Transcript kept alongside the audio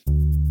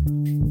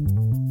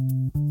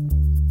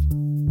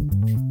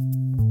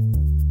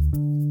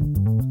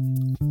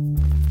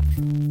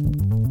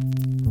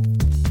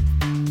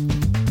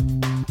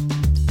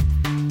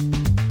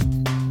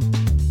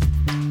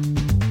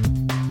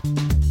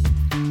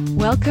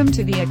Welcome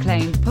to the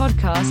acclaimed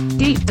podcast,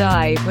 Deep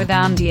Dive with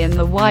Andy and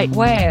the White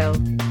Whale.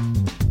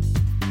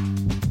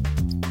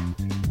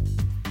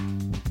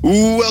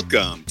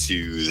 Welcome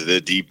to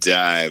the Deep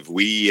Dive.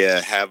 We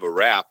have a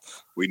wrap.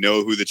 We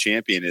know who the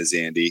champion is,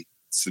 Andy.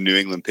 It's the New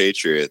England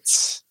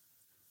Patriots.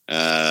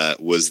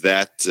 Was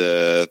that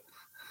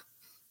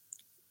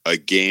a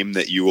game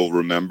that you will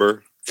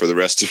remember for the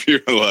rest of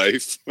your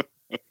life?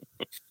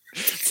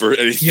 For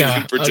anything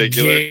in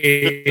particular?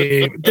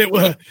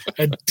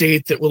 A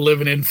date that will live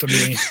in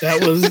infamy.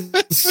 That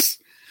was,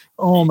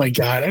 oh my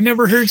God. I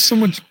never heard so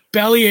much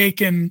belly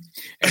aching,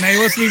 and I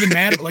wasn't even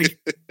mad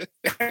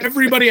at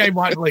everybody I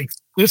watched.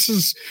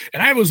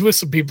 And I was with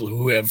some people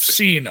who have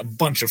seen a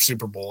bunch of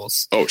Super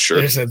Bowls. Oh,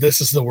 sure. They said, this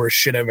is the worst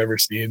shit I've ever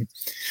seen.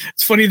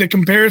 It's funny, the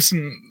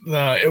comparison,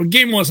 the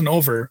game wasn't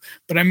over,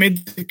 but I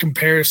made the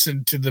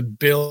comparison to the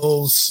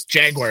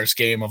Bills-Jaguars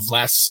game of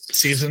last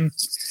season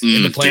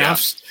in the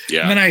playoffs.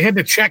 Yeah. And then I had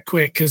to check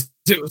quick because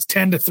it was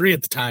 10-3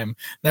 at the time.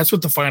 That's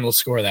what the final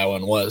score of that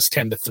one was,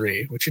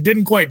 10-3, which it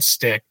didn't quite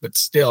stick, but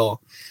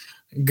still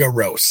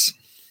gross.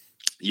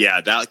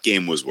 Yeah, that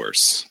game was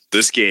worse.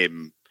 This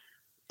game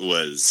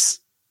was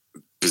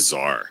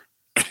bizarre.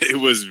 It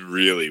was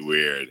really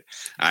weird.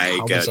 I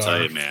gotta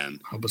tell you, man,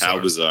 how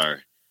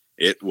bizarre.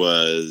 It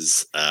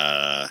was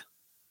a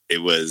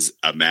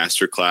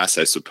masterclass,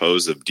 I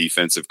suppose, of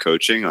defensive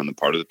coaching on the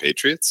part of the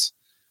Patriots,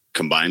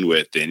 combined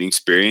with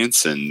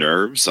inexperience and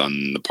nerves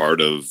on the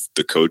part of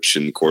the coach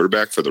and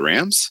quarterback for the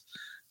Rams,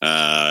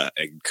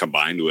 and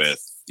combined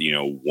with,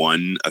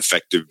 one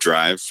effective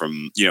drive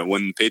from,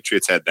 when the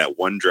Patriots had that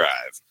one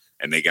drive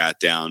and they got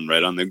down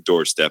right on the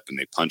doorstep and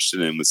they punched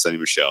it in with Sonny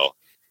Michel.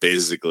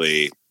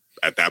 Basically,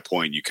 at that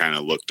point, you kind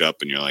of looked up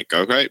and you're like,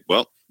 okay,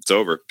 well, it's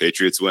over.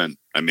 Patriots win.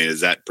 I mean,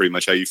 is that pretty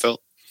much how you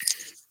felt?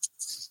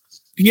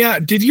 Yeah.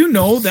 Did you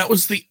know that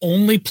was the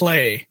only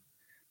play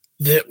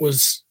that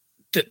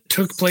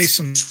took place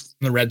in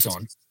the red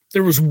zone?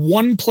 There was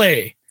one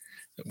play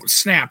that was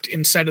snapped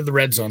inside of the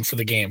red zone for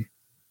the game.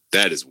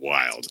 That is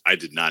wild. I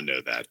did not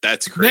know that.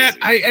 That's crazy. That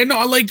I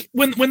know. Like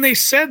when they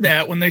said,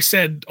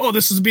 "Oh,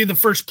 this is be the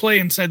first play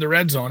inside the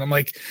red zone," I'm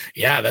like,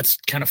 yeah, that's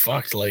kind of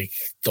fucked. Like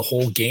the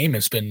whole game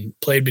has been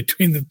played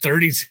between the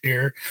 30s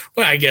here.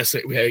 Well, I guess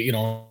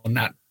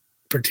not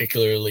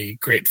particularly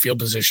great field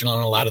position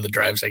on a lot of the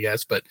drives, I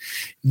guess, but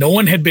no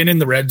one had been in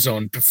the red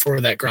zone before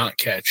that Gronk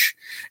catch,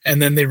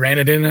 and then they ran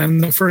it in on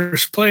the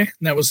first play.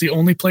 And that was the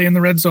only play in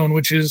the red zone,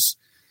 which is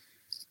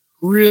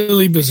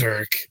really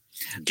berserk.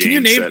 Can you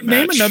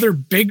name another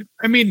big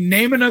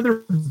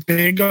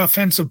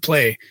offensive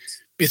play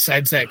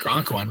besides that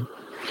Gronk one?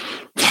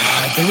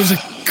 There was a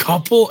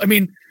couple. I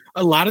mean,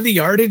 a lot of the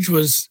yardage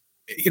was,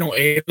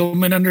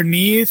 Edelman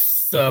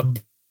underneath,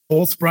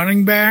 both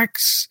running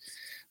backs.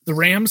 The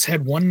Rams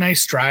had one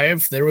nice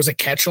drive. There was a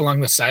catch along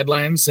the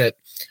sidelines that,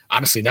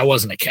 honestly, that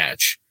wasn't a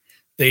catch.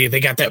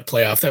 They got that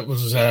playoff. That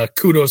was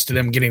kudos to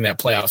them getting that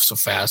playoff so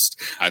fast.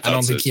 I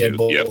don't think he had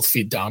both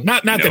feet down.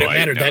 Not that it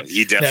mattered. That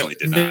he definitely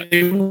did not.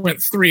 They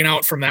went 3 and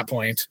out from that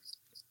point.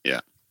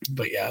 Yeah,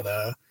 but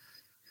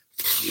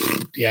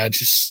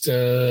just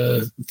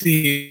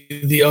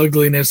the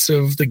ugliness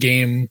of the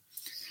game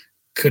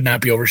could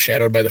not be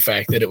overshadowed by the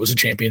fact that it was a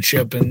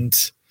championship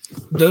and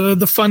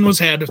the fun was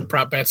had with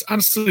prop bets.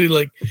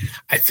 Honestly,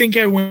 I think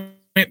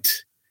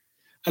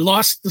I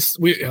lost this.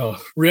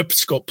 Rip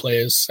scope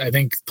plays. I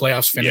think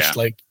playoffs finished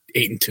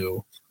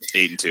 8-2.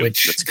 8-2.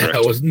 Which that's correct.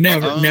 That was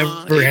never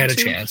had a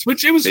chance.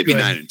 Which it was maybe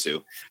good.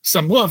 9-2.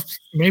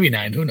 Maybe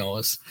 9. Who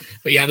knows?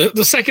 But yeah,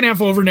 the second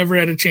half over never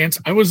had a chance.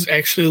 I was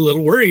actually a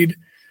little worried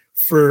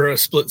for a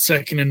split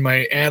second in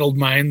my addled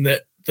mind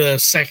that the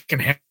second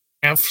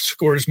half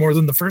scores more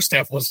than the first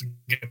half wasn't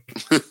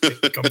going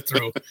to come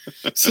through.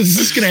 So is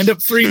this going to end up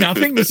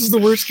 3-0? This is the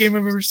worst game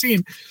I've ever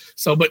seen.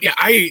 So, but yeah,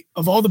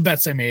 of all the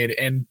bets I made,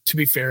 and to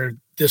be fair,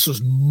 this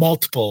was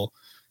multiple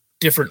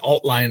different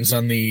alt lines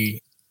on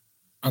the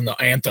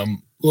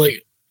anthem.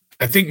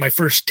 I think my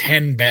first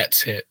 10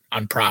 bets hit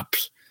on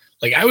props.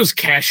 I was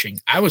cashing.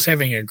 I was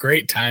having a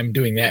great time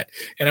doing that,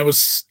 and I was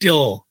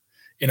still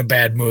in a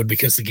bad mood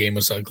because the game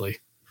was ugly.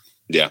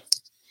 Yeah.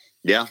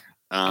 Yeah.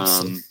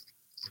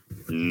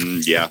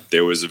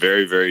 There was a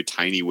very, very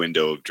tiny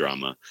window of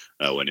drama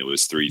when it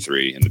was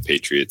 3-3 and the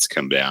Patriots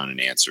come down and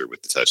answer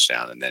with the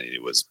touchdown, and then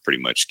it was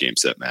pretty much game,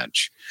 set,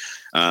 match.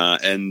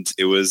 And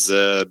it was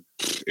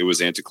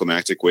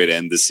anticlimactic way to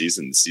end the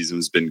season. The season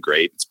has been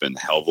great. It's been a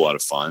hell of a lot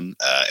of fun,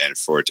 and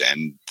for it to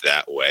end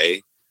that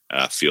way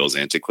feels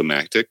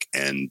anticlimactic.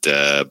 And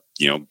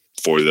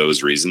for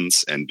those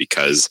reasons, and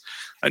because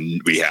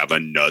we have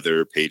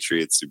another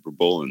Patriots Super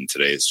Bowl, and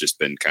today has just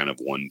been kind of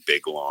one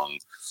big long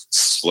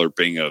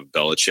slurping of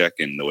Belichick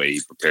and the way he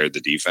prepared the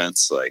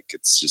defense.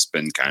 It's just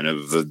been kind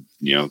of a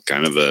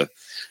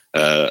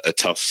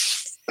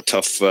tough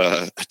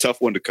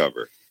one to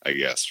cover, I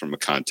guess, from a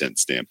content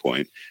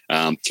standpoint.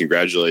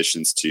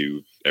 Congratulations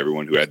to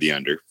everyone who had the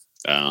under.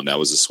 That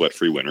was a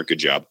sweat-free winner. Good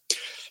job.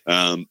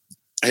 I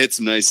had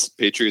some nice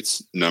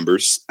Patriots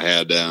numbers. I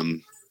had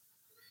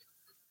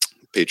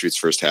Patriots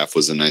first half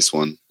was a nice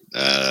one.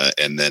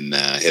 and then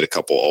hit a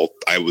couple.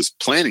 I was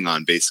planning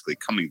on basically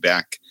coming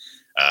back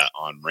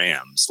on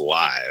Rams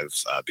live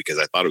because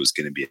I thought it was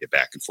going to be a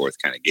back and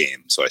forth kind of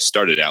game. So I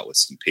started out with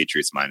some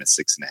Patriots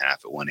 -6.5 at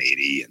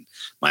 180 and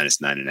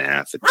 -9.5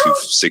 at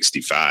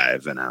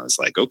 265, and I was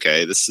like,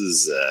 okay, this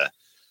is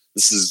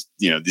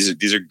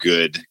these are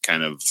good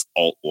kind of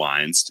alt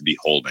lines to be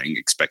holding,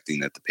 expecting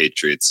that the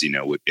Patriots,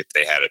 if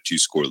they had a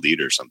 2-score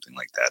lead or something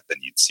like that, then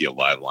you'd see a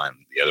live line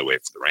the other way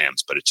for the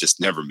Rams. But it just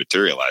never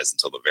materialized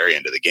until the very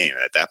end of the game.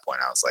 And at that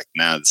point, I was like,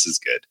 nah, this is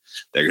good.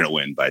 They're going to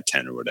win by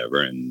 10 or whatever.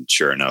 And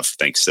sure enough,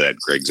 thanks to that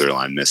Greg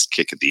Zuerlein missed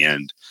kick at the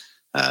end,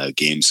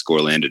 game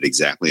score landed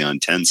exactly on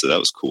 10. So that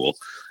was cool.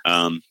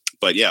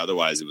 But yeah,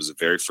 otherwise, it was a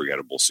very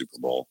forgettable Super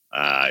Bowl.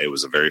 It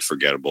was a very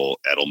forgettable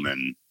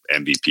Edelman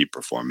MVP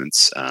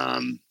performance.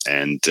 And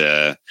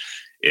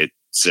it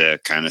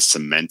kind of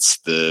cements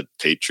the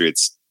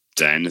Patriots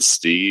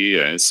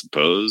dynasty, I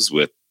suppose,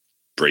 with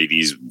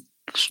Brady's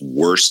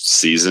worst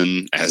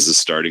season as a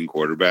starting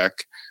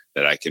quarterback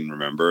that I can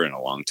remember in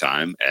a long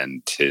time,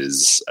 and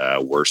his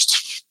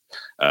worst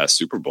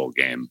Super Bowl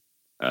game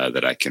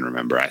that I can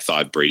remember. I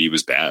thought Brady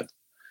was bad.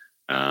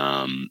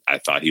 I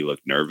thought he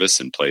looked nervous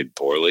and played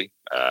poorly.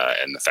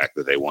 And the fact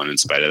that they won in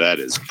spite of that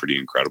is pretty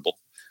incredible.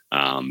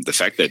 The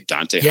fact that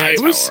Dante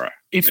Hightower,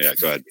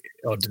 go ahead.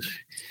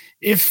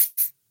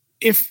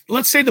 If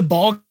let's say the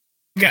ball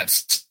got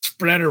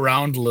spread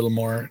around a little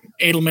more,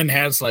 Edelman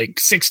has like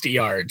 60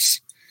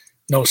 yards,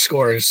 no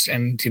scores,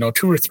 and 2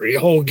 or 3.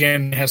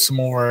 Hogan has some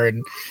more,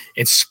 and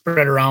it's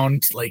spread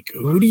around. Like,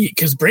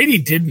 because Brady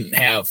didn't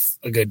have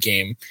a good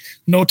game,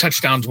 no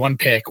touchdowns, 1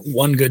 pick,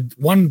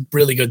 one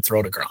really good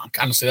throw to Gronk.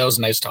 Honestly, that was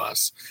a nice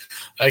toss.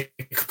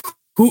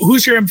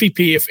 Who's your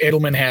MVP if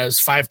Edelman has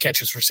 5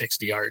 catches for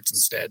 60 yards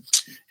instead?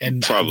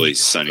 And probably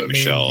Sonny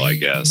Michel, I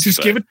guess.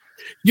 Just give it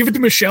to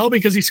Michel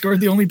because he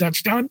scored the only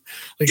touchdown.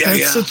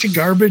 Such a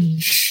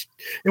garbage.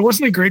 It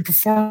wasn't a great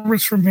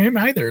performance from him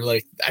either.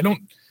 Like, I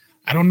don't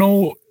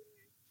know.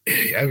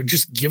 I would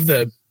just give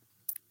it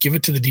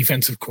to the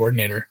defensive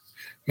coordinator.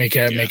 Make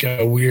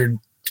a weird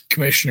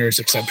commissioner's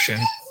exception.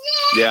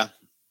 Yeah.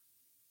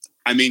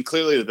 I mean,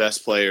 clearly the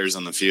best players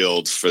on the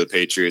field for the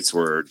Patriots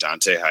were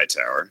Dante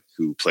Hightower,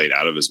 who played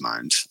out of his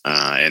mind.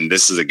 And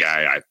this is a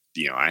guy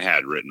I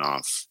had written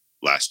off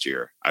last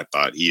year. I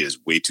thought he is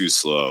way too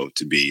slow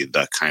to be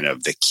the kind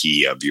of the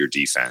key of your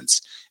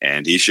defense.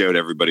 And he showed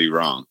everybody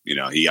wrong.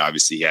 He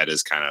obviously had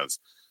his kind of,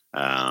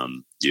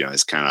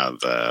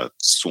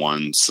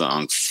 swan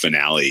song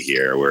finale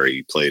here where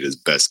he played his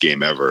best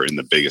game ever in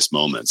the biggest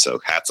moment. So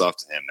hats off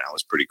to him. That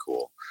was pretty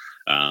cool.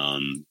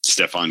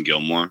 Stephon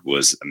Gilmore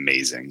was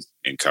amazing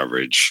in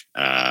coverage.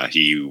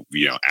 He,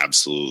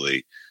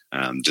 absolutely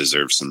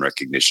deserves some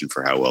recognition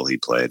for how well he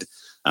played.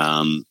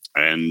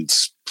 And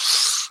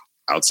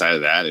outside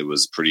of that, it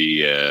was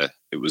pretty,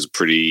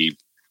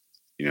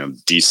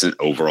 decent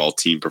overall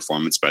team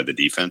performance by the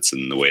defense,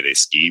 and the way they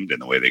schemed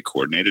and the way they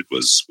coordinated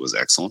was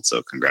excellent.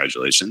 So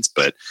congratulations.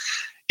 But,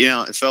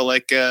 it felt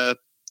like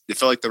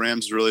the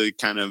Rams really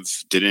kind of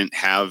didn't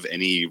have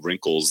any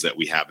wrinkles that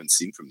we haven't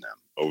seen from them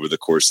over the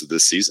course of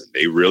this season.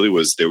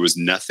 There was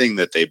nothing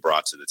that they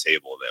brought to the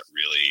table that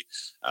really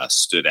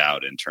stood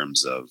out in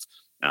terms of,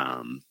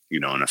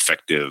 an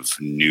effective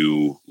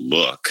new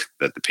look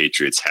that the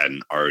Patriots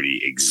hadn't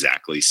already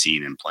exactly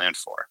seen and planned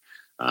for.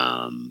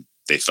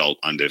 They felt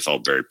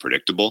very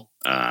predictable.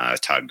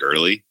 Todd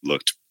Gurley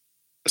looked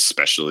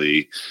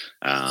especially,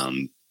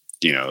 it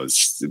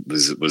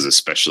was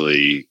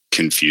especially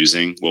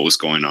confusing what was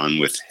going on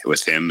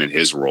with him and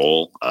his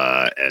role.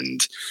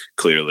 And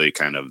clearly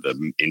kind of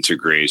the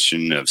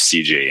integration of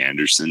CJ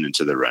Anderson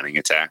into the running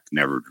attack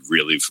never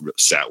really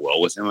sat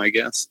well with him, I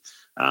guess.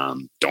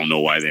 Don't know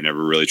why they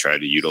never really tried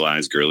to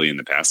utilize Gurley in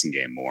the passing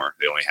game more.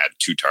 They only had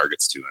 2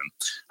 targets to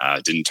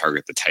him. Didn't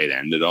target the tight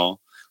end at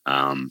all.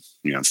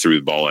 Threw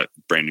the ball at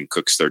Brandon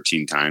Cooks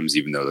 13 times,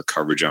 even though the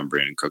coverage on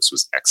Brandon Cooks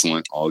was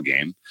excellent all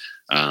game.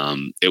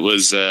 It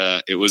was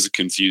a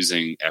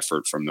confusing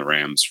effort from the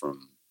Rams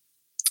from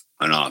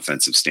an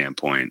offensive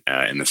standpoint.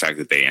 And the fact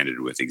that they ended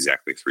with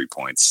exactly 3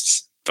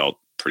 points felt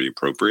pretty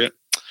appropriate.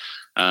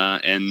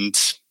 And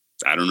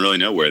I don't really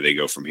know where they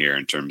go from here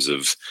in terms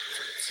of,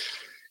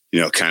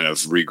 kind of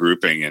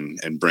regrouping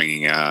and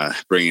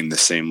bringing the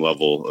same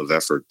level of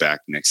effort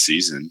back next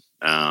season.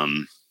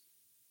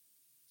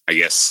 I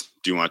guess,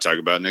 do you want to talk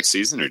about next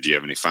season, or do you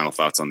have any final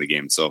thoughts on the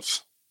game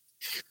itself?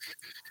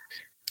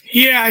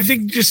 Yeah, I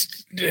think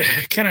just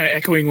kind of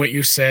echoing what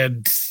you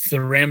said,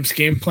 the Rams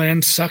game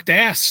plan sucked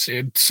ass.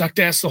 It sucked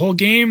ass the whole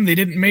game. They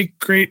didn't make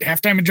great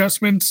halftime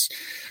adjustments.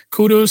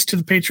 Kudos to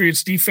the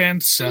Patriots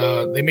defense.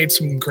 They made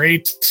some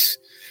great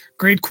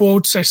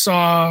quotes I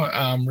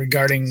saw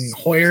regarding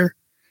Hoyer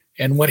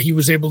and what he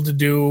was able to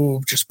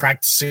do just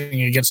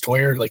practicing against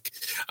Hoyer. Like,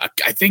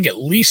 I think at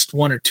least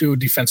 1 or 2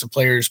 defensive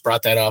players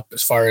brought that up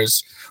as far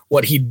as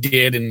what he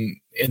did in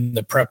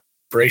the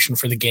preparation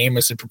for the game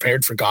as it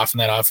prepared for Goff in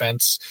that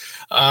offense.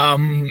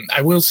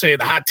 I will say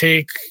the hot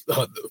take,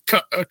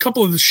 a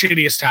couple of the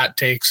shittiest hot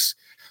takes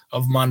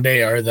of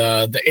Monday are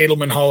the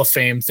Edelman Hall of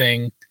Fame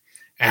thing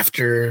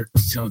after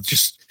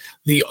just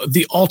the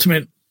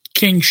ultimate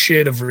king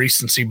shit of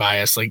recency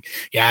bias. Like,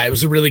 yeah, it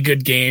was a really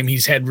good game.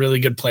 He's had really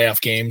good playoff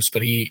games,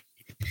 but he's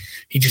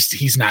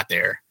not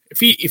there.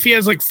 If he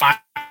has like 5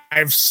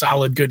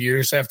 solid good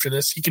years after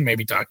this, he can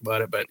maybe talk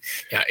about it. But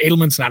yeah,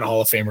 Edelman's not a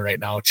Hall of Famer right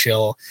now.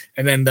 Chill.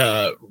 And then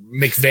the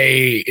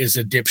McVay is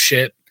a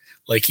dipshit.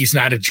 Like, he's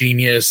not a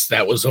genius.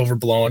 That was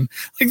overblown.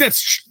 Like,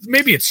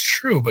 maybe it's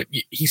true, but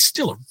he's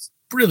still a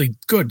really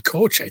good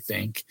coach, I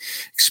think,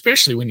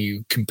 especially when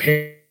you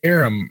compare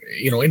him,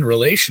 in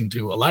relation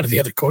to a lot of the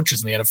other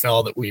coaches in the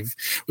NFL that we've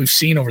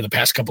seen over the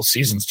past couple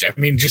seasons. I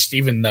mean, just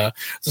even the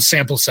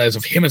sample size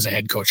of him as a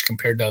head coach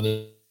compared to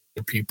other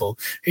people.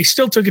 He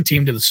still took a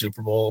team to the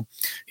Super Bowl.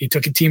 He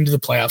took a team to the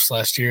playoffs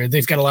last year.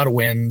 They've got a lot of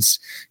wins.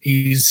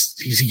 He's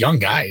a young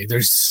guy.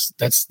 That's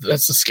the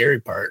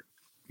scary part.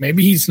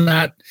 Maybe he's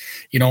not,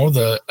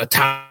 a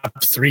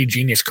top 3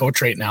 genius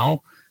coach right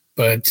now,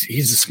 but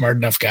he's a smart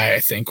enough guy, I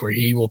think, where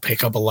he will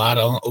pick up a lot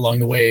along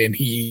the way, and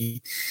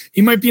he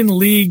might be in the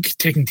league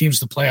taking teams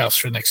to the playoffs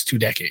for the next 2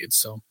 decades.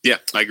 So yeah,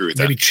 I agree with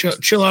maybe that.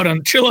 Chill out on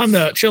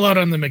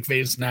the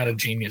McVay's not a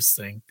genius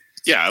thing.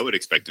 Yeah, I would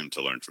expect him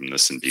to learn from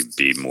this and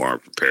be more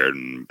prepared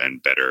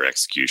and better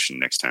execution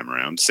next time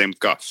around. Same with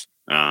Goff.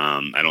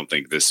 I don't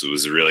think this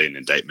was really an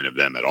indictment of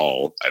them at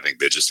all. I think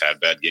they just had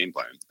bad game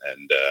plan,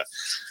 and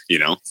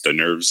the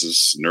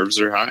nerves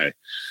are high,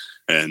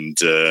 and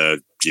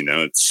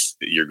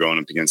you're going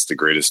up against the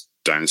greatest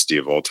dynasty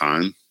of all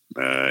time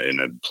in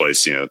a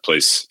place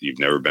you've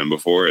never been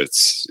before.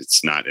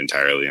 It's not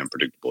entirely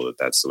unpredictable that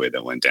that's the way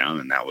that went down,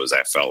 and I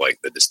felt like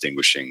the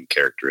distinguishing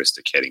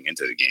characteristic heading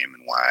into the game,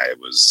 and why I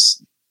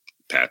was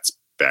Pat's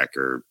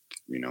backer.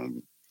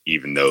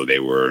 Even though they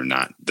were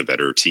not the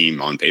better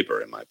team on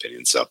paper, in my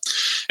opinion. So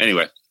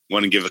anyway,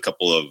 want to give a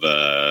couple of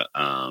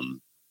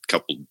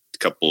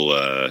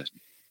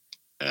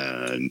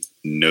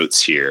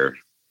notes here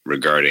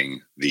regarding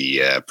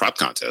the prop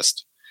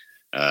contest.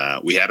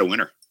 We had a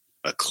winner,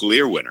 a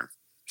clear winner,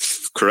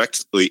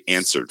 correctly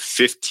answered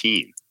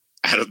 15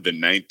 out of the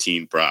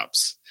 19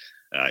 props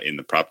in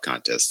the prop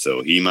contest.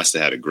 So he must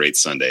have had a great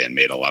Sunday and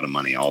made a lot of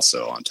money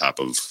also, on top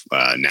of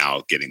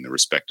now getting the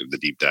respect of the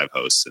deep dive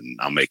hosts. And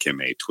I'll make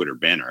him a Twitter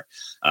banner.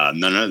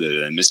 None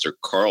other than Mr.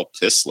 Carl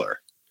Pissler,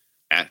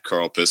 at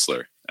Carl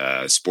Pissler,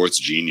 sports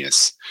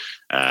genius,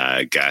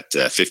 got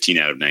 15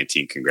 out of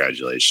 19.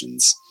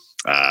 Congratulations.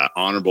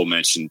 Honorable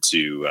mention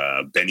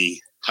to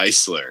Benny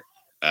Heisler,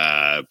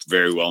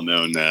 very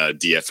well-known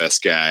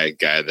DFS guy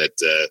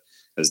that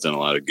has done a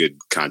lot of good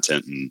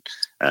content and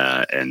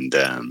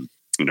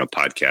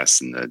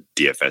podcasts in the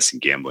DFS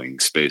and gambling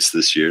space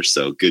this year.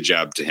 So good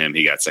job to him.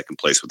 He got second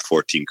place with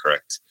 14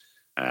 correct.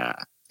 That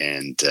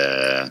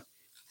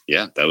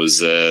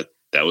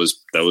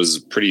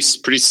was pretty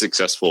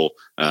successful.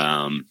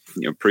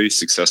 Pretty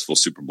successful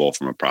Super Bowl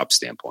from a prop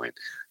standpoint.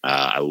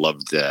 I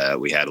loved,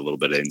 we had a little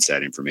bit of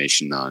inside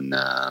information on,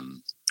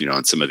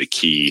 on some of the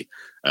key,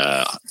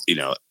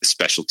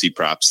 specialty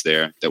props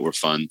there that were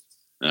fun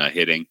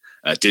hitting.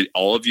 Did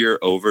all of your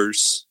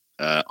overs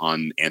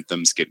on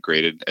anthems get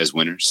graded as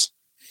winners?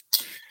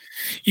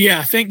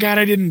 Yeah, thank God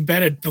I didn't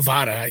bet at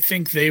Bovada. I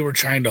think they were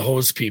trying to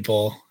hose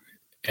people.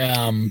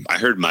 I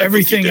heard my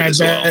everything I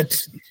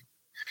bet. Well.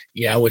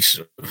 Yeah, those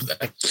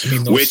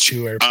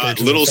two are a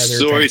little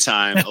story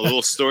time. A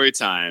little story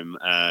time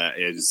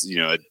is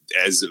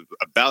as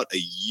about a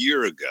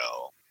year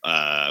ago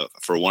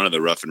for one of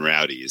the Rough and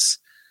Rowdies,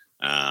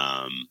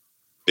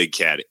 Big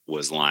Cat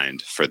was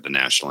lined for the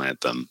national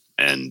anthem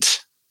and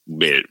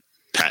made it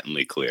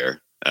patently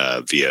clear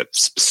via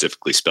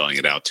specifically spelling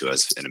it out to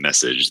us in a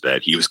message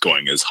that he was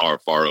going as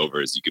far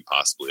over as you could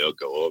possibly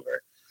go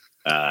over.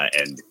 I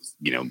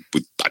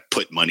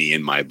put money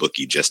in my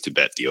bookie just to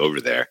bet the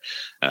over there.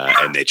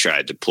 And they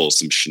tried to pull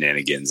some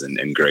shenanigans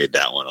and grade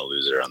that one a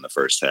loser on the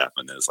first half.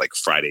 And it was like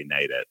Friday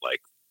night at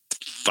like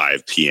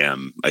 5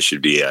 p.m. I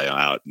should be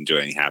out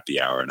enjoying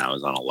happy hour. And I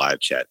was on a live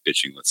chat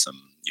bitching with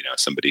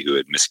somebody who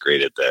had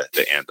misgraded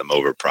the anthem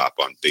over prop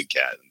on Big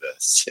Cat.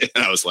 And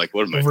I was like,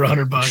 what am I over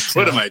doing? $100?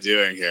 What am I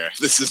doing here?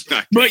 This is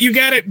not good. But you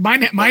got it.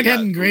 Mine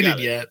hadn't graded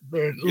yet.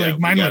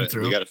 Mine went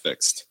through. We got it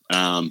fixed.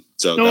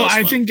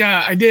 I think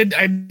I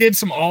did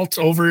some alt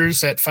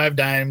overs at 5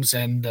 dimes,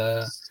 and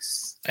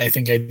I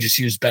think I just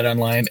used Bet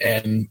Online,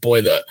 and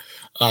boy, the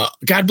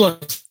God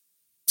Bless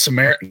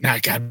America,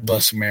 not God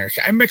Bless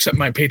America. I mix up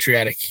my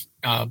patriotic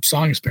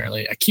songs.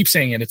 Apparently, I keep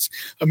saying it. It's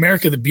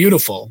America the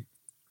Beautiful.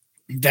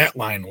 That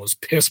line was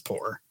piss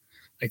poor.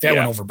 Like that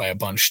went over by a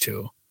bunch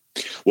too.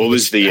 What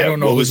was the? I don't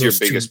know what was your those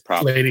biggest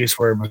prop? Ladies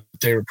were, but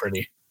they were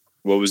pretty.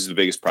 What was the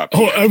biggest prop?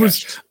 I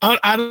was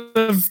out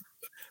of.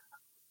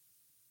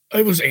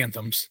 It was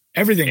anthems.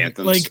 Everything.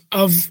 Anthems. Like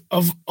of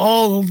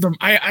all of them.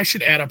 I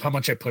should add up how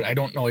much I put. I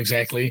don't know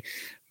exactly,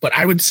 but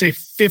I would say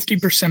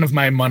 50% of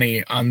my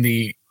money on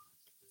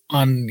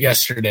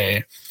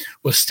yesterday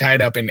was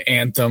tied up in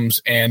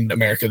anthems and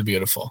America the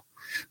Beautiful.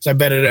 So I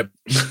bet it at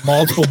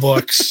multiple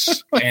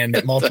books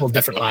and multiple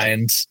different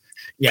lines.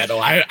 Yeah, no,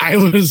 I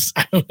was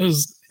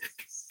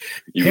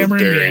You were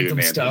hammering the buried anthem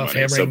in stuff,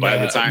 money. So hammering by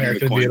the time American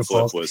the coin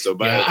Beautiful. flip was, so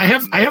by Yeah,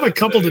 the I have a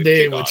couple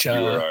today, kickoff, which you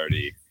were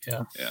already,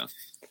 yeah.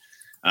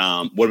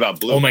 What about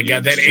Blue? Oh my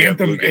God, that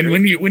anthem! And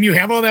when you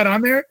have all that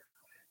on there,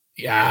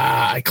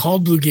 yeah, I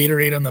called Blue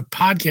Gatorade on the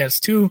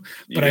podcast too,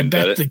 but I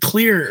bet the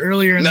clear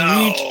earlier in the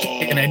week,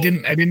 and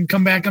I didn't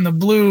come back on the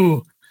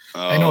blue.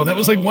 I know that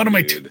was like one of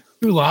my two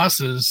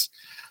losses.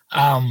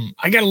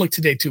 I got to look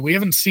today too. We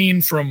haven't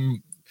seen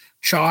from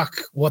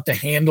Chalk what the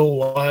handle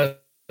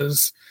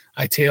was.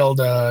 I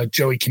tailed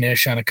Joey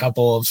Knish on a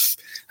couple of.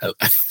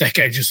 That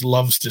guy just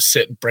loves to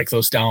sit and break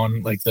those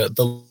down, like the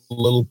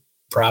little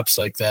props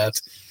like that.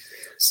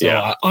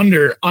 So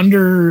under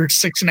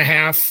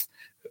 6.5,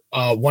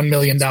 $1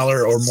 million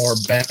or more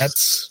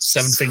bets,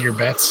 7-figure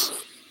bets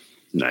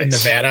in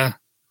Nevada.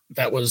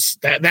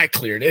 That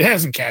cleared. It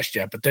hasn't cashed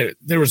yet, but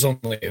there was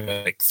only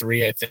like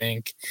 3, I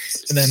think,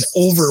 and then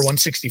over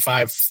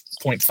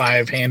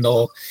 165.5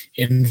 handle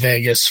in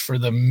Vegas for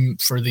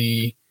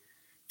the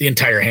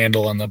entire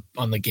handle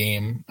on the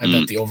game. I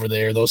bet the over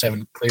there. Those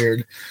haven't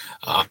cleared.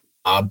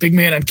 Big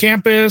man on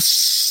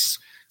campus.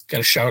 Got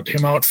to shout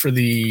him out for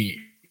the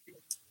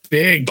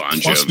big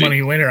plus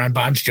money winner on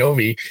Bon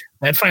Jovi.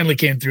 That finally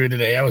came through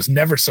today. I was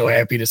never so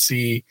happy to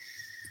see.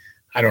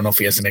 I don't know if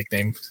he has a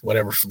nickname,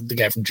 whatever, the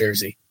guy from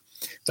Jersey.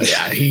 But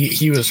yeah,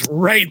 he was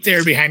right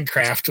there behind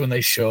Kraft when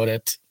they showed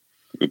it.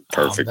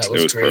 Perfect. That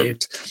was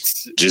great.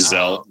 Perfect.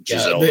 Giselle.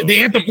 The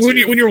anthem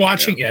when you're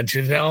watching,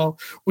 Giselle.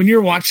 When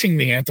you're watching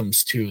the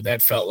anthems too,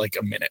 that felt like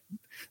a minute.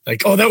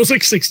 Like, oh, that was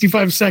like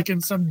 65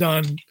 seconds. I'm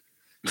done.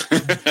 I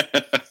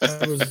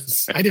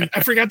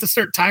forgot to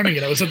start timing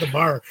it. I was at the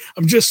bar.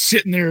 I'm just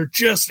sitting there,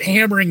 just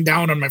hammering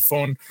down on my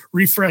phone,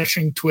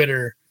 refreshing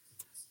Twitter.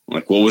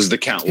 Like, what was the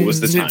count? What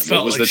was the time?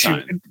 What was the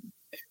time?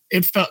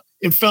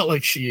 It felt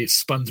like she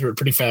spun through it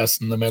pretty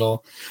fast in the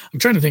middle. I'm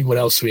trying to think what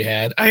else we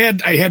had. I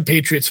had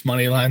Patriots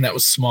money line that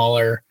was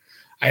smaller.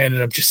 I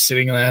ended up just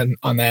sitting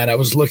on that. I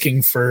was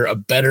looking for a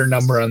better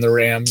number on the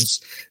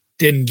Rams,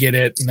 didn't get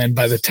it, and then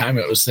by the time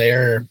it was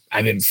there,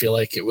 I didn't feel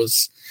like it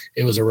was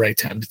a right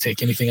time to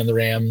take anything on the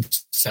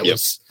Rams. That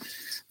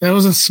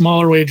was a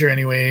smaller wager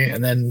anyway,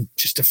 and then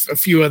just a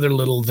few other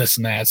little this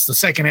and that's. The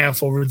second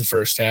half over the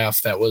first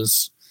half, that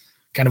was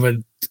kind of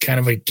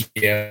a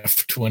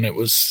gift when it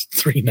was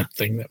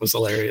 3-0. That was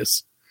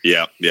hilarious.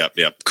 Yeah.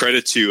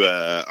 Credit to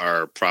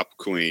our prop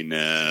queen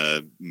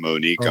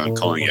Monique on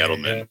calling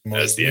Edelman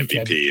as the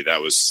MVP.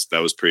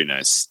 That was pretty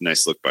nice.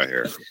 Nice look by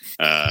her.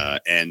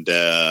 And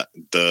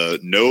the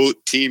no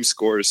team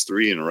scores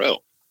 3 in a row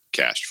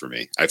cashed for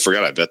me. I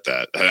forgot I bet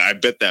that. I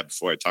bet that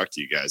before I talked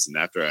to you guys, and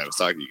after I was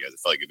talking to you guys, I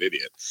felt like an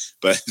idiot.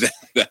 But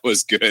that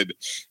was good.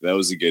 That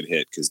was a good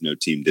hit because no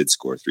team did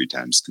score 3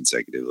 times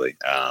consecutively.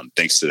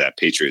 Thanks to that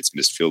Patriots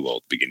missed field goal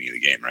at the beginning of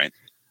the game, right?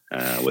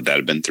 Would that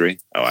have been 3?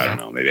 Oh, I don't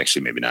know.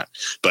 Maybe not.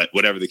 But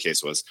whatever the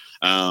case was,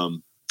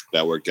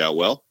 that worked out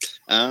well.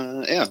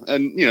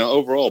 And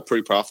overall,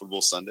 pretty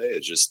profitable Sunday. I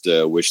just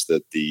wish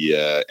that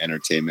the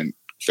entertainment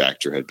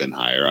factor had been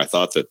higher. I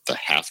thought that the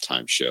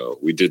halftime show,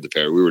 we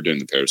were doing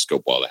the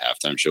Periscope while the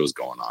halftime show was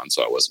going on,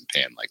 so I wasn't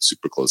paying like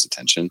super close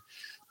attention.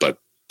 But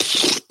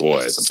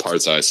boy, the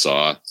parts I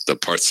saw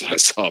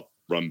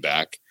run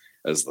back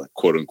as the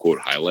quote unquote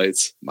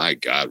highlights, my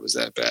God, was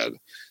that bad.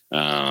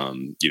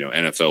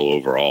 NFL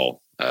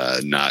overall,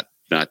 did not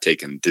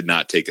take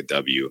a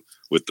W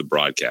with the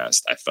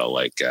broadcast. I felt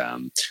like,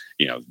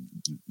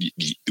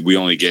 we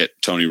only get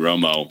Tony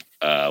Romo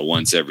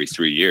once every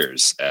 3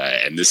 years,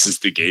 and this is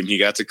the game he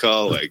got to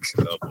call. Like,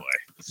 oh boy,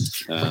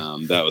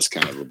 that was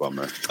kind of a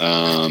bummer.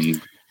 How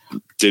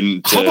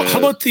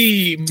about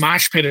the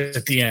mosh pit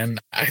at the end?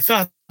 I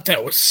thought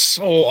that was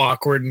so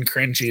awkward and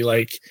cringy.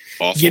 Like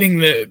awful.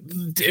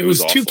 It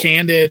was too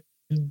candid.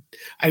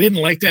 I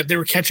didn't like that they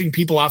were catching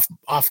people off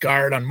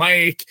guard on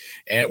mic.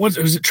 And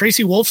was it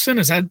Tracy Wolfson?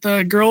 Is that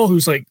the girl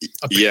who's like?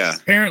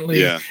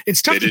 Apparently,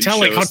 it's tough to tell.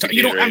 Like how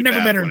I've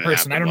never met her in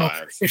person. I don't know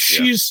if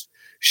she's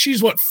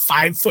what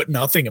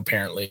 5'0"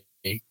 apparently,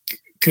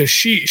 because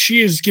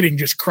she is getting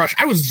just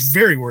crushed. I was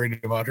very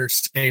worried about her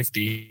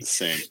safety.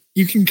 Same.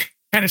 You can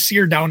kind of see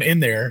her down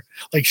in there,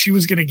 like she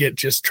was going to get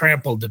just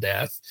trampled to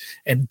death.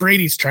 And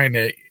Brady's trying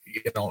to,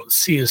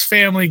 see his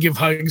family, give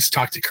hugs,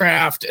 talk to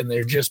Kraft, and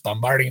they're just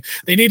bombarding.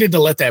 They needed to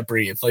let that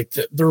breathe. Like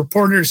the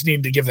reporters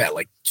need to give that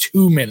like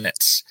 2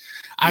 minutes.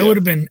 I would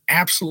have been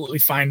absolutely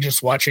fine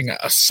just watching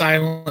a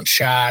silent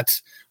shot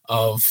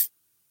of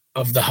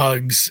the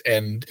hugs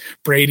and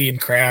Brady and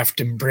Kraft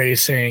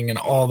embracing and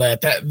all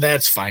that.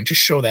 That's fine.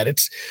 Just show that.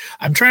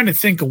 I'm trying to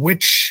think of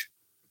which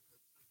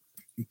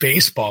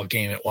baseball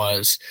game it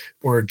was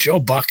where Joe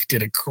Buck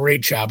did a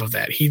great job of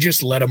that. He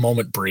just let a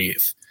moment breathe,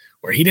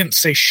 where he didn't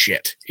say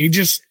shit. He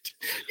just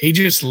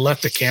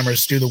let the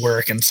cameras do the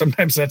work. And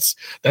sometimes that's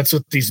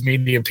what these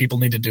media people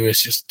need to do,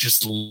 is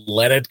just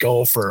let it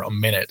go for a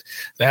minute.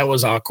 That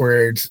was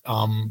awkward.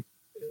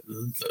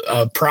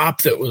 A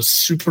prop that was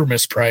super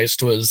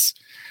mispriced was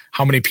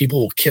how many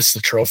people will kiss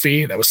the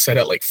trophy. That was set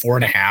at like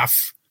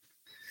 4.5.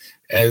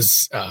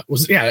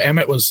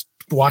 Emmett was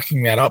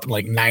walking that up and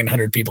like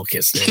 900 people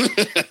kissed it.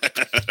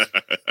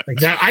 Like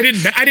that, I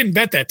didn't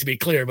bet that, to be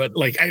clear, but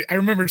like I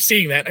remember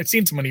seeing that. I'd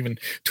seen someone even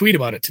tweet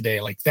about it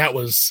today. Like that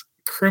was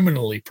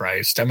criminally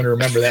priced. I'm going to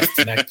remember that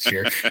for next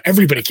year.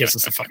 Everybody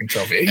kisses the fucking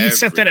trophy. You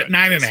set that at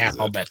 9.5.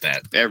 I'll bet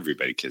that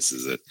everybody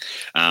kisses it.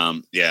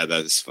 Yeah,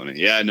 that is funny.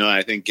 Yeah, no,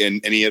 I think.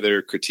 And any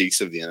other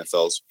critiques of the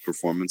NFL's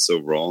performance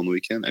overall on the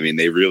weekend? I mean,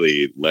 they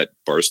really let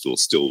Barstool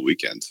steal the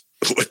weekend.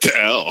 What the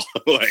hell?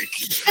 Like,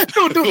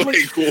 what are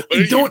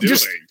you doing? What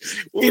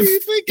were you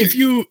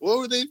thinking? What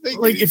were they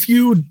thinking? Like, if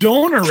you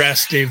don't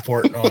arrest Dave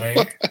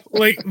Portnoy,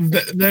 like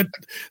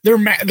they're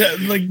mad.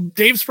 Like,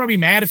 Dave's probably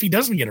mad if he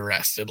doesn't get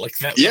arrested. Like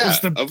that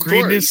was the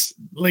greatest.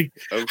 Course.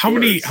 Like, how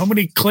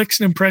many clicks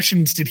and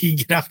impressions did he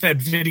get off that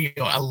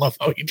video? I love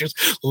how he just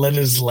let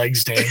his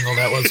legs dangle.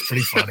 That was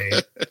pretty funny.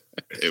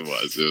 It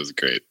was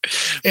great.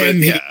 But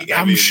and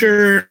I'm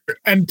sure.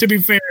 And to be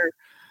fair,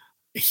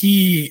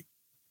 he.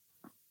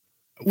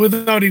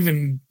 Without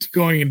even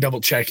going and double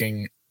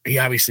checking, he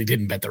obviously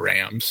didn't bet the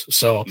Rams.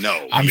 So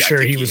no, I'm sure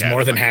he was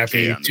more than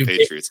happy to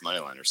Patriots money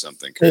line or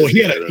something. Oh, he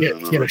had a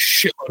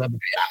shitload on the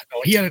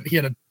he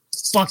had a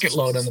bucket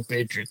load on the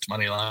Patriots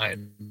money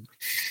line.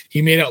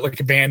 He made out like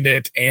a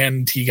bandit,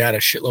 and he got a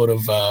shitload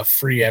of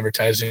free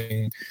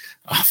advertising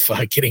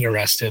of getting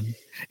arrested.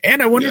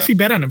 And I wonder if he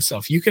bet on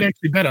himself. You could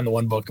actually bet on the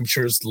one book. I'm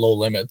sure there's low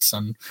limits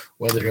on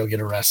whether he'll get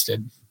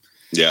arrested.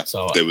 Yeah.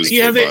 So I thought the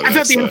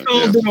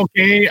NFL did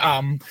okay.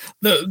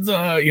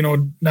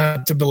 The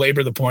not to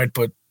belabor the point,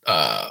 but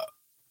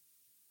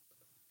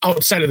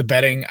outside of the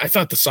betting, I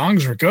thought the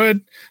songs were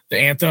good. The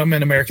anthem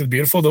and American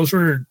Beautiful, those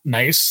were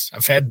nice.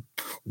 I've had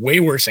way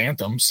worse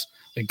anthems.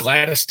 Like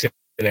Gladys did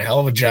a hell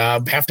of a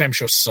job. Halftime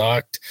show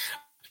sucked.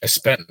 I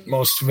spent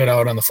most of it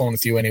out on the phone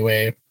with you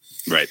anyway.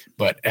 Right.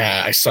 But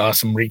I saw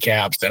some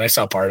recaps and I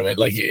saw part of it.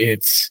 Like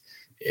it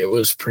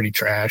was pretty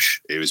trash.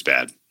 It was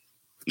bad.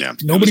 Yeah.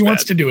 Nobody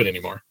wants to do it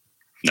anymore.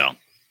 No.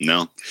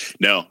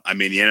 I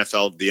mean, the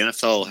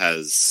NFL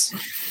has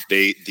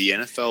the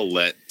NFL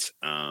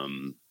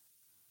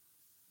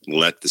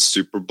let the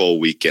Super Bowl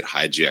week get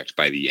hijacked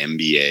by the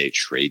NBA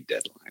trade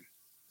deadline.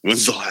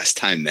 When's the last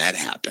time that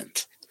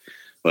happened?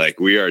 Like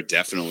there's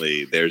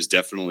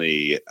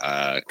definitely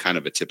kind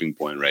of a tipping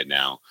point right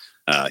now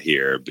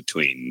here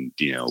between,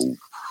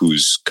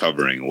 who's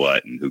covering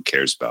what and who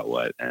cares about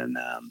what. And,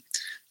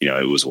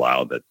 it was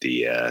wild that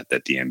the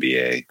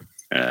NBA,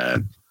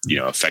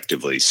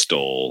 effectively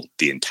stole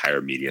the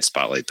entire media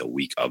spotlight the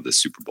week of the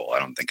Super Bowl. I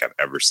don't think I've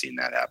ever seen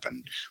that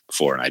happen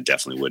before, and I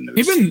definitely wouldn't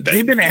have.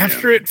 They've been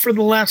after it for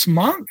the last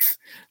month.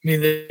 I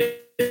mean,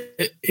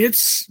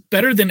 it's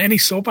better than any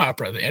soap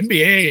opera. The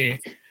NBA,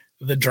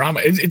 the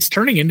drama, it's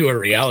turning into a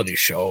reality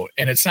show,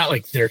 and it's not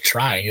like they're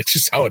trying. It's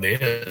just how it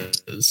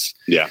is.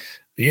 Yeah,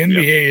 the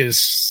NBA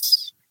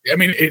is. I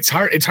mean, it's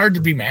hard. It's hard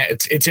to be mad.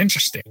 It's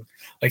interesting.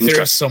 Like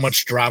there's so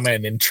much drama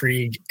and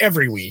intrigue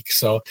every week.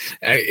 So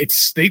they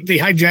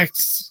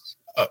hijacked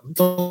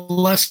the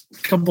last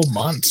couple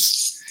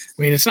months.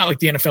 I mean, it's not like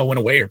the NFL went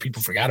away or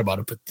people forgot about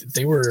it, but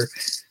they were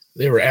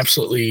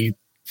absolutely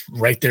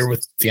right there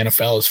with the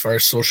NFL as far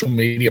as social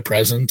media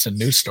presence and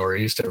news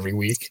stories every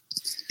week.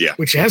 Yeah,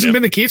 which hasn't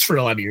been the case for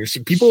a lot of years.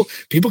 People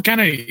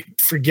kind of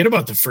forget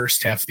about the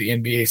first half of the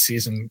NBA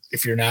season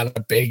if you're not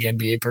a big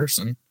NBA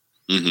person.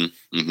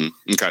 Mm-hmm. Mm-hmm.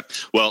 Okay.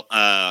 Well,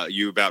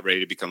 you about ready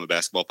to become a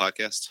basketball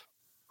podcast?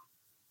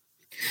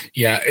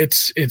 Yeah,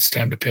 it's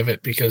time to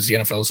pivot because the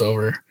NFL's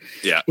over.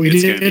 Yeah, we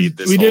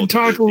did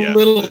talk a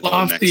little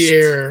off the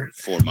air.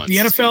 4 months. The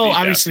NFL,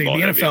 obviously, the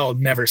NFL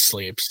never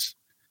sleeps.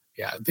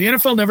 Yeah, the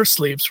NFL never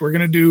sleeps. We're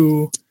gonna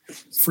do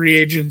free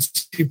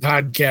agency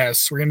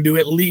podcasts. We're gonna do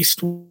at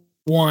least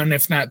one,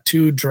 if not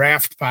two,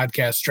 draft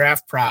podcasts,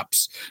 draft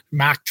props,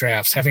 mock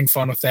drafts, having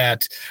fun with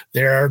that.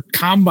 There are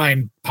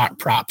combine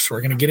props.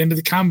 We're going to get into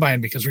the combine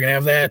because we're going to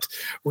have that.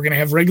 We're going to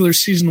have regular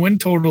season win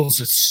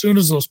totals. As soon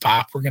as those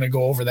pop, we're going to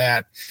go over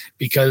that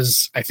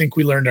because I think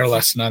we learned our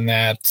lesson on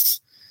that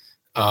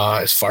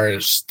as far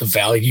as the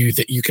value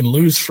that you can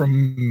lose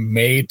from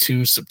May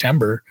to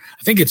September.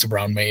 I think it's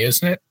around May,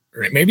 isn't it?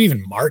 Or maybe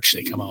even March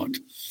they come out.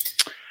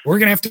 I'm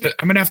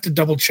gonna have to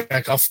double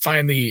check. I'll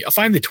find the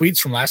tweets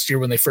from last year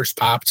when they first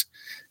popped,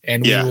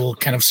 and we will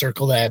kind of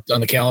circle that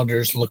on the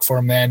calendars. Look for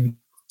them then.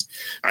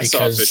 There's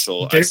some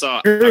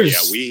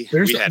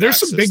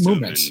big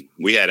movements.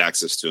 We had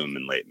access to them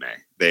in late May.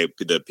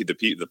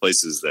 The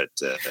places that.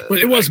 Well,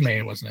 it was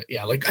May, wasn't it?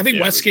 Yeah, like I think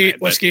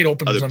Westgate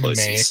opens on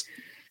May.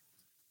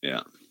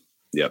 Yeah.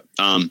 Yep.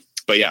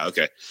 But yeah,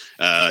 okay.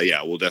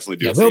 We'll definitely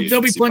do. Yeah,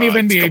 there'll be plenty of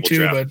NBA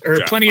too,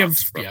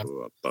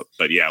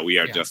 but yeah, we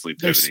are definitely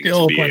pivoting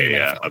to be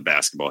a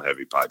basketball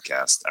heavy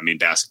podcast. I mean,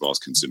 basketball is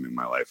consuming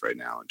my life right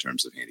now in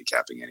terms of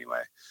handicapping.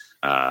 Anyway,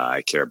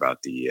 I care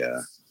about the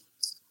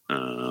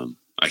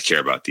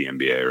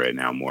NBA right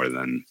now more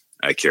than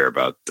I care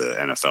about the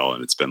NFL,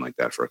 and it's been like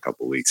that for a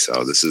couple of weeks.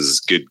 So this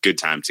is good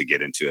time to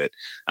get into it.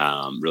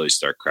 Really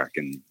start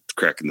cracking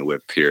cracking the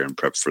whip here and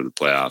prep for the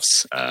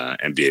playoffs.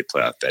 NBA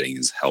playoff betting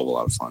is a hell of a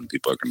lot of fun.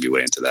 People are going to be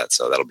way into that,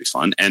 so that'll be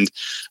fun. And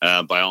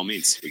by all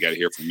means, we got to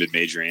hear from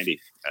Mid-Major Andy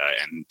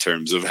in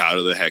terms of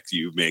how the heck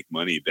you make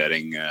money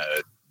betting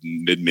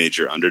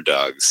mid-major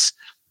underdogs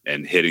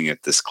and hitting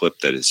at this clip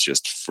that is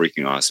just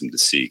freaking awesome to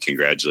see.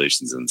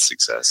 Congratulations on the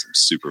success. I'm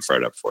super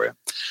fired up for you.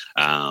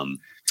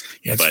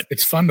 But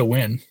it's fun to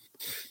win.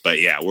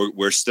 But yeah,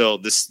 we're still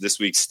this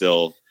week's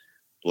still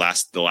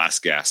the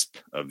last gasp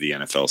of the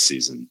NFL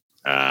season.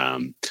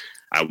 I'm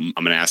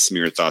going to ask some of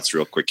your thoughts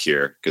real quick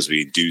here because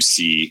we do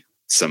see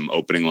some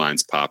opening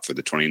lines pop for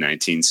the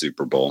 2019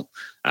 Super Bowl.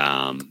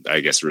 I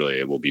guess really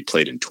it will be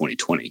played in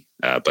 2020,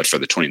 but for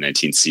the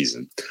 2019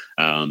 season.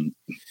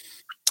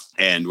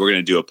 And we're going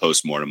to do a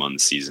postmortem on the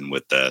season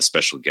with a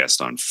special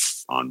guest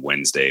on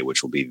Wednesday,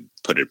 which will be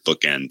put a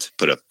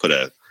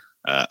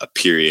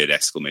period,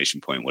 exclamation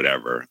point,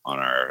 whatever on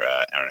our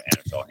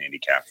NFL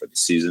handicap for the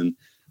season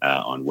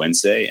on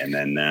Wednesday. And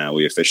then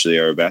we officially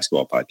are a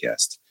basketball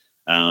podcast.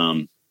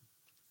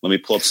 Let me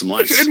pull up some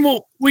lines. And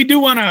we do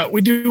want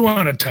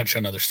to touch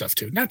on other stuff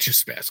too, not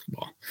just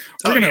basketball.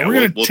 We're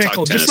gonna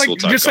tackle tennis,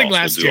 just like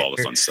last year. All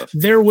the fun stuff.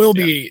 There will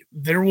be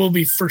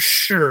for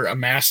sure a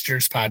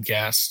Masters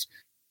podcast.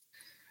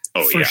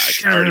 Oh for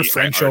sure,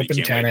 French Open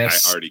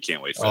tennis. I already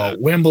can't wait for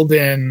that.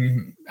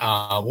 Wimbledon.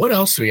 What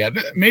else do we have?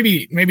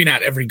 Maybe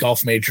not every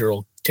golf major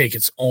will take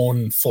its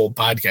own full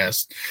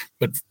podcast,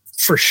 but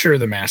for sure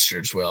the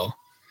Masters will.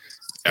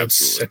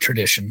 Absolutely. It's a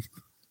tradition.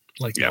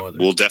 No other.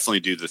 We'll definitely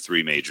do the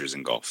 3 majors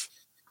in golf.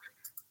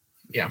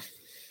 Yeah.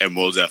 And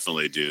we'll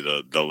definitely do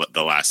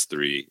the last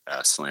 3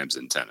 slams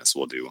in tennis.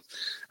 We'll do.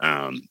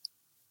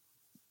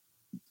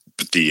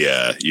 But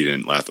you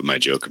didn't laugh at my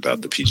joke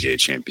about the PGA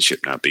Championship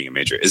not being a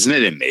major. Isn't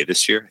it in May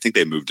this year? I think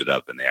they moved it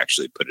up and they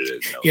actually put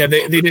it in.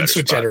 They did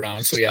switch that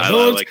around. So yeah, I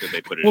like that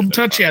they put it. We'll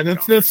touch. Yeah,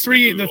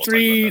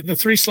 the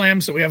three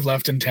slams that we have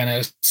left in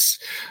tennis.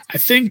 I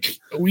think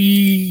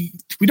we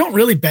don't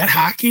really bet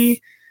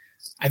hockey.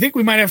 I think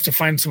we might have to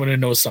find someone who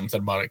knows something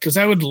about it because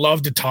I would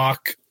love to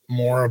talk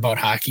more about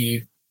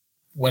hockey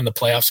when the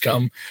playoffs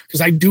come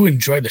because I do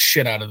enjoy the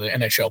shit out of the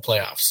NHL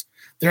playoffs.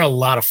 They're a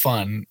lot of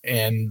fun,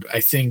 and I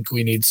think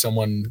we need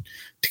someone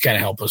to kind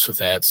of help us with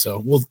that.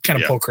 So we'll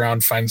kind of poke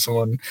around, find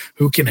someone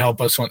who can help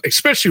us,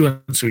 especially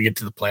once we get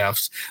to the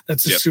playoffs.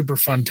 That's a super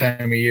fun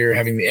time of year,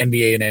 having the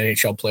NBA and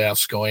NHL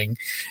playoffs going.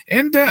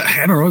 And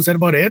I don't know, is that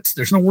about it?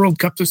 There's no World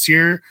Cup this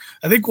year.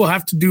 I think we'll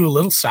have to do a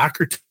little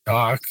soccer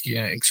talk,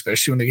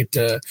 especially when we get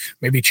to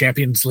maybe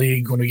Champions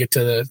League, when we get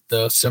to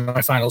the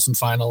semifinals and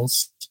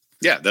finals.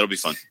 Yeah, that'll be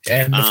fun.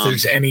 And if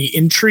there's any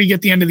intrigue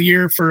at the end of the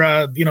year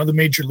for the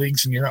major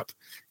leagues in Europe.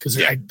 Because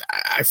I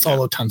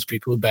follow tons of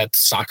people who bet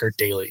soccer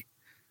daily.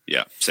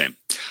 Yeah, same.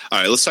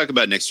 All right, let's talk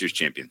about next year's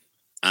champion.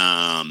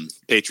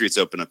 Patriots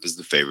open up as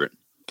the favorite,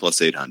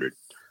 plus 800.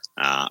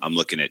 I'm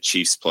looking at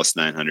Chiefs plus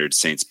 900,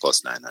 Saints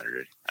plus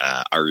 900.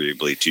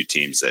 Arguably 2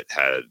 teams that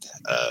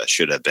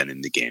should have been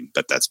in the game,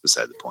 but that's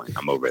beside the point.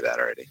 I'm over that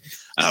already.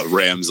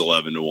 Rams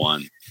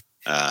 11-1.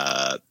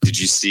 Did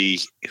you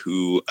see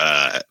who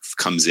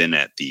comes in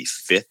at the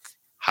 5th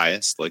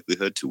highest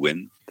likelihood to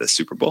win the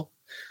Super Bowl?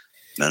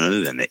 None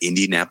other than the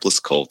Indianapolis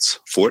Colts,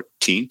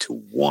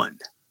 14-1.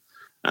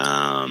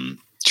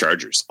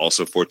 Chargers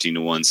also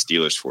 14-1.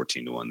 Steelers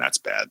 14-1. That's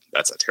bad.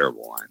 That's a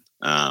terrible line.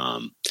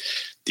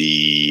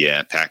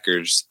 The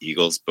Packers,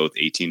 Eagles, both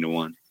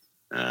 18-1.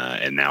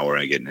 And now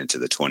we're getting into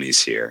the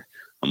 20s here.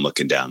 I'm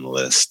looking down the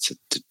list.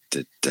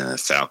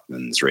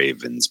 Falcons,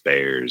 Ravens,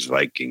 Bears,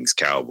 Vikings,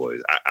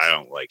 Cowboys. I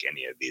don't like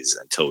any of these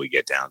until we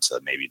get down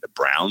to maybe the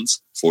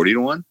Browns,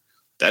 40-1.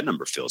 That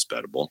number feels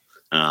bettable.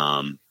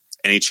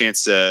 Any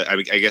chance? I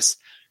guess.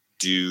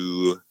 Do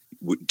you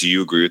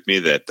agree with me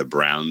that the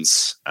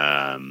Browns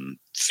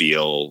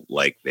feel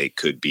like they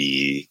could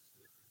be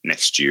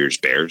next year's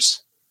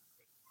Bears,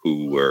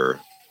 who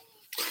were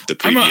the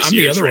previous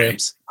year's the other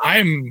Rams? Way.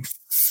 I'm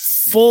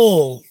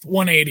full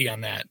 180 on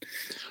that.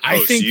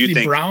 I think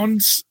the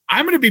Browns.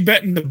 I'm going to be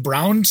betting the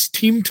Browns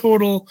team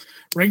total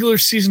regular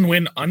season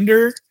win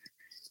under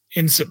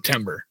in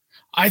September.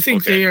 I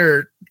think they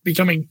are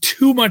becoming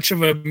too much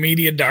of a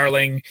media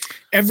darling.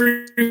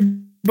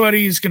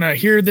 Everybody's going to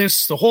hear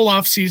this the whole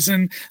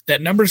offseason.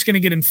 That number's going to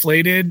get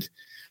inflated.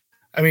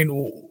 I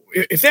mean,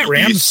 if that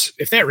Rams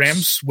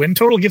win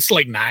total gets to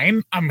like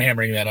 9, I'm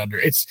hammering that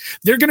under.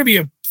 They're not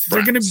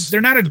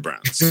a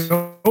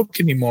joke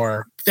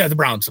anymore. Yeah, the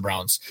Browns.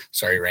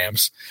 Sorry,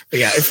 Rams.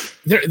 But yeah,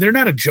 they're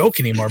not a joke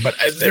anymore. But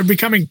they're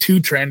becoming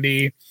too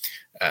trendy.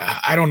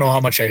 I don't know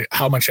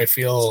how much I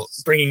feel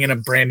bringing in a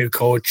brand new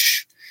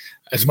coach.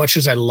 As much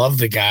as I love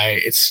the guy,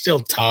 it's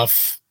still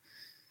tough.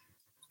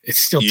 It's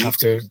still tough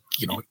to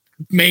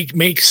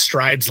make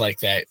strides like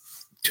that.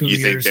 You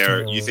think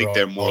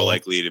they're more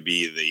likely to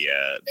be the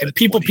and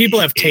people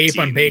have tape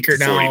on Baker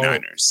now.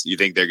 49ers. You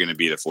think they're going to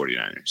be the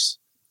 49ers?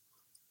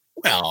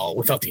 Well,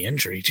 without the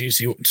injury, geez,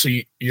 you want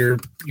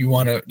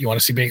to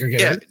see Baker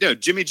get hurt? No,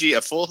 Jimmy G,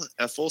 a full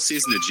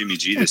season of Jimmy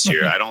G this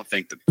year. I don't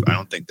think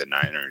the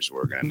Niners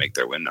were going to make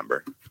their win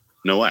number.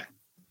 No way.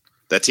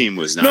 That team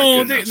was not.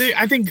 No, good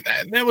I think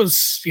that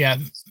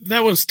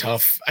was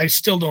tough. I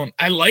still don't.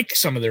 I like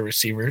some of their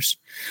receivers,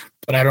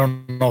 but I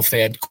don't know if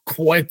they had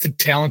quite the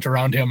talent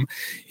around him.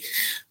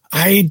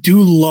 I do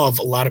love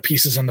a lot of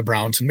pieces on the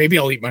Browns, and maybe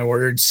I'll eat my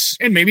words,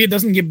 and maybe it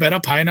doesn't get bet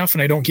up high enough,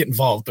 and I don't get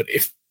involved. But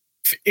if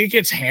it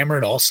gets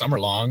hammered all summer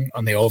long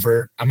on the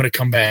over, I'm going to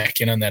come back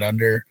in on that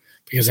under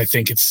because I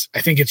think it's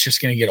just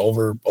going to get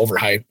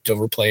overhyped,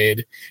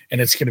 overplayed,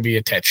 and it's going to be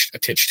a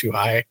titch too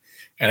high.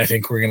 And I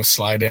think we're going to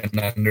slide in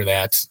under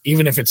that,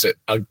 even if it's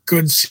a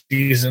good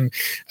season,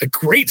 a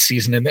great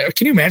season. And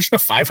can you imagine a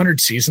 500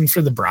 season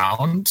for the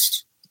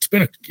Browns?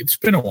 It's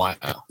been a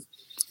while.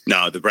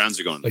 No, the Browns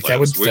are going to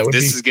playoffs.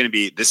 This is going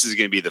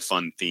to be the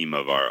fun theme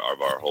of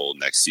our whole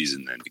next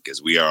season then,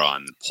 because we are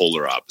on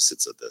polar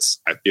opposites of this.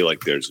 I feel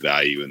like there's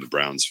value in the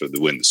Browns for the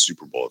win the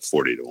Super Bowl at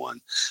 40-1.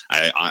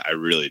 I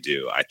really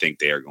do. I think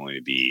they are going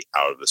to be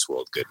out of this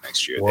world good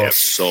next year. They have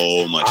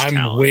so much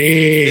talent.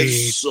 They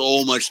have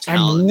so much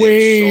talent.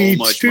 They have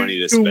so much money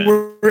to spend.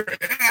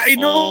 I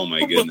know. Oh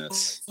my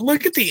goodness!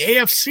 Look at the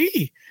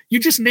AFC. You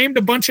just named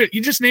a bunch of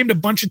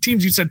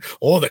teams. You said,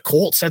 "Oh, the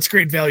Colts, that's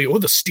great value. Oh,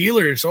 the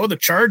Steelers. Oh, the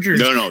Chargers."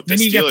 No. Then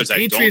you got the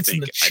Patriots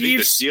and the Chiefs. I think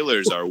the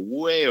Steelers are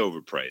way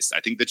overpriced. I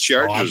think the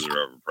Chargers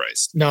are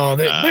overpriced. No,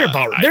 they're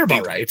about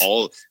right.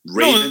 All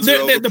Ravens are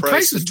overpriced. The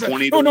prices.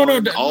 20-1. No.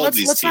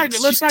 Let's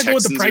not go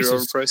with the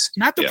prices.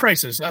 Not the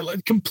prices.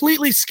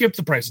 Completely skip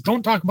the prices.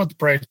 Don't talk about the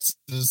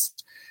prices.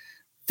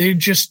 They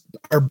just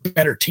are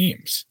better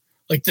teams.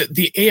 Like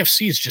the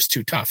AFC is just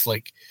too tough.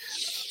 Like.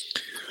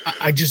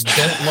 I just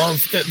don't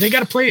love that they got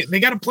to play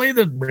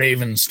the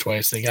Ravens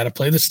twice. They got to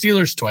play the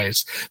Steelers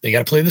twice. They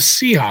got to play the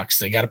Seahawks.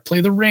 They got to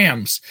play the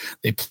Rams.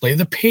 They play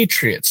the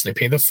Patriots. They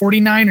play the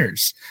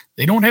 49ers.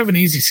 They don't have an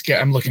easy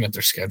schedule. I'm looking at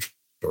their schedule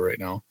right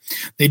now.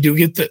 They do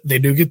get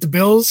the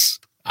Bills.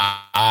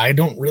 I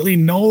don't really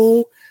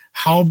know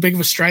how big of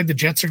a stride the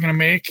Jets are going to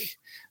make.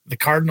 The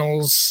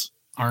Cardinals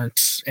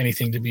aren't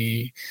anything to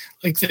be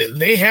like.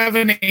 They have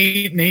an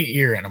 8-8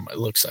 year in them. It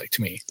looks like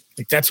to me.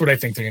 Like that's what I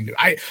think they're going to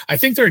do. I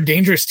think they're a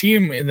dangerous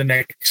team in the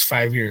next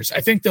 5 years. I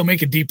think they'll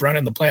make a deep run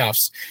in the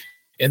playoffs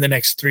in the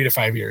next 3 to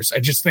 5 years. I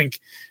just think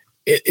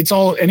it's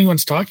all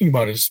anyone's talking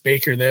about is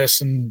Baker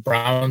this and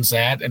Browns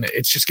that, and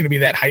it's just going to be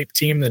that hype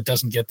team that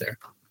doesn't get there.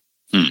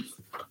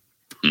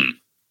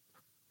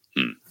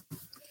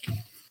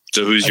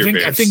 So who's your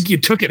Bears? I think you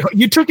took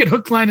it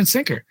hook, line, and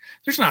sinker.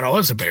 There's not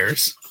always a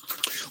Bears.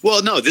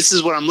 Well, no, this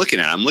is what I'm looking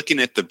at. I'm looking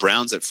at the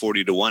Browns at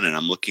 40-1, and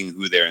I'm looking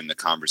who they're in the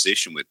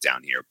conversation with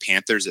down here.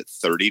 Panthers at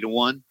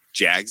 30-1,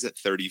 Jags at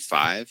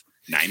 35,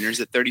 Niners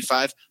at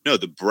 35. No,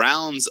 the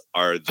Browns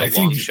are the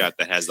long shot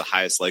that has the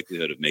highest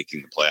likelihood of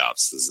making the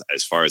playoffs,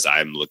 as far as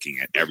I'm looking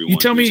at everyone. You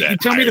tell me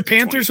the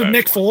Panthers with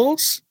Nick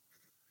Foles?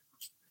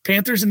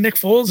 Panthers and Nick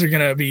Foles are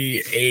going to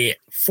be a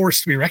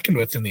force to be reckoned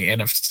with in the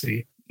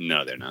NFC.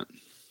 No, they're not.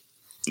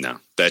 No,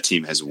 that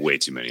team has way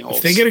too many holes.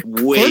 If they get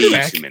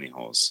way too many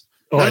holes.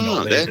 Oh,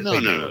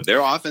 no.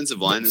 Their offensive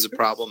line is a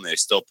problem. They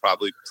still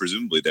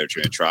presumably they're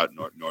trying to trot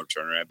Norv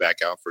Turner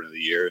back out for another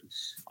year.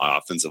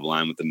 Offensive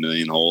line with a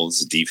million holes.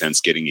 Defense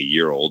getting a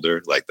year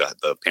older. Like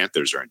the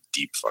Panthers are in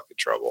deep fucking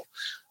trouble.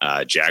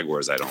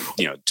 Jaguars, I don't.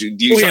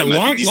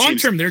 Long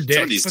term they're dead.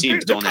 Some of these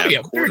teams don't have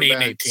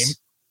quarterbacks.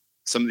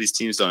 Some of these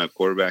teams don't have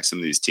quarterbacks. Some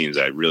of these teams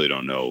I really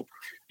don't know.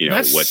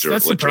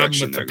 What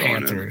direction they're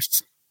going in.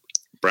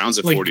 Browns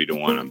at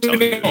 40-1. I'm telling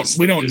you,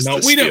 we don't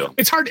know.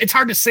 It's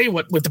hard to say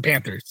what with the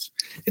Panthers.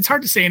 It's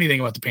hard to say anything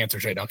about the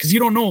Panthers right now because you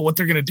don't know what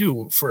they're going to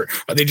do.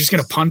 Are they just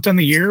going to punt on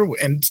the year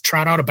and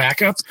trot out a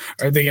backup?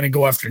 Or are they going to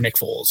go after Nick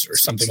Foles or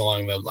something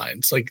along those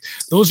lines? Like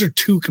those are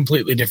two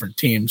completely different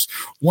teams.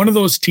 One of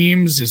those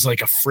teams is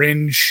like a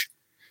fringe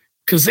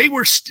because they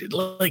were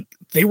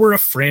a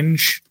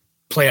fringe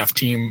playoff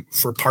team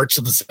for parts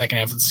of the second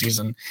half of the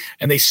season,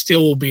 and they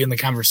still will be in the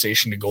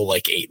conversation to go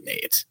like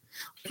 8-8.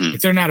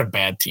 Like they're not a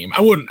bad team.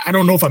 I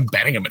don't know if I'm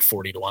betting them at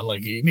 40-1.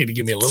 Like you need to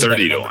give me a little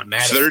 30-1.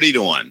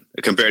 30-1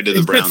 compared to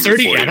the Browns.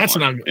 30.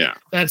 Yeah,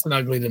 that's an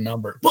ugly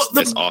number. Well,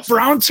 the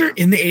Browns are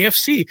in the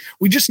AFC.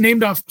 We just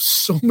named off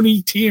so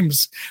many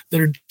teams that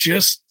are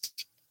just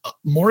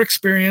more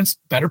experienced,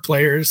 better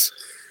players.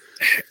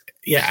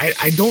 Yeah,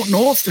 I don't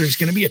know if there's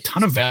going to be a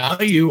ton of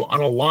value on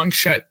a long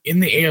shot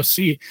in the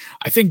AFC.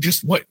 I think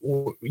just what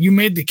you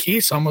made the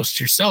case almost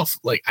yourself.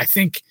 Like I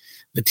think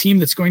the team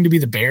that's going to be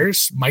the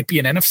Bears might be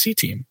an NFC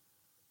team.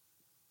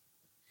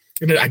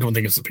 I don't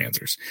think it's the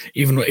Panthers,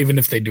 even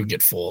if they do get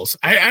Foles.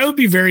 I would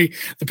be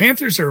the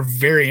Panthers are a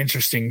very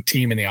interesting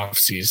team in the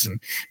offseason.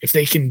 If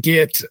they can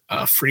get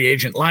a free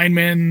agent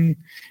lineman,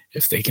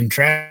 if they can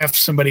draft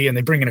somebody and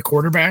they bring in a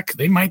quarterback,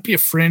 they might be a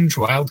fringe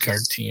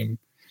wildcard team.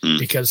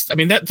 Because, I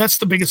mean, that's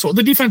the biggest hole.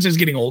 The defense is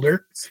getting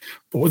older,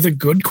 but with a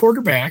good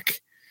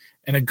quarterback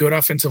and a good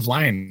offensive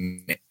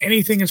line,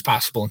 anything is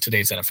possible in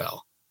today's NFL.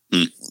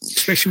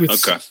 Especially with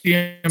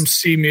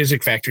CMC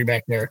Music Factory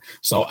back there.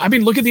 So, I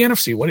mean, look at the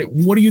NFC.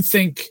 What do you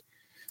think?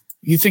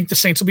 You think the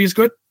Saints will be as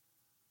good?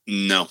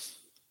 No.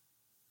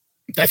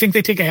 I think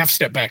they take a half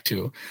step back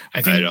too.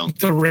 I think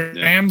the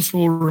Rams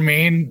will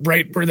remain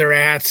right where they're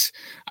at.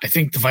 I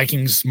think the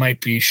Vikings might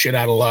be shit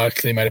out of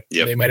luck. They might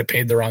have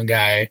paid the wrong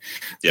guy.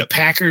 The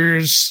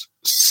Packers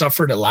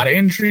suffered a lot of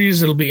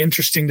injuries. It'll be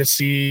interesting to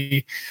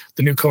see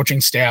the new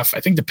coaching staff.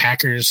 I think the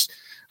Packers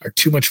are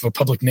too much of a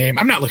public name.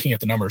 I'm not looking at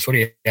the numbers. What do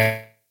you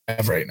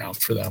have right now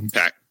for them?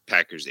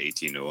 Packers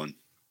 18-1.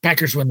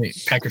 Packers win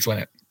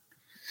it.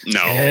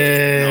 No,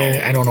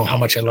 I don't know how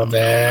much I love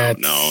that.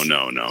 No.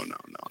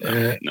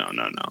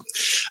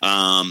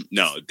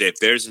 If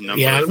there's a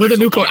number, with a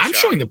new coach, I'm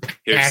showing the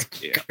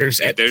Packers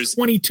at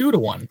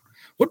 22-1.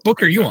 What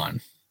book are you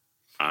on?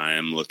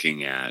 I'm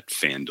looking at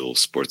FanDuel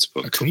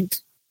Sportsbook. A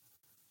tweet?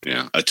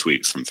 Yeah, a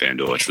tweet from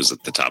FanDuel, which was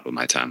at the top of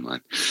my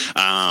timeline.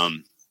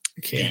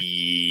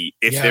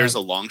 If there's a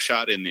long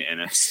shot in the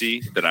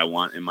NFC that I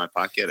want in my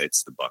pocket,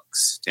 it's the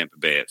Bucks. Tampa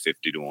Bay at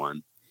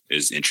 50-1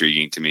 is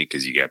intriguing to me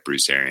because you got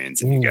Bruce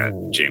Arians and you got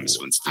Jameis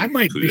Winston. I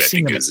might be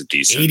seeing is a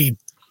decent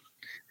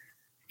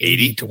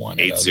 80-1.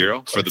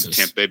 8-0 for the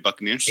Tampa Bay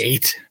Buccaneers.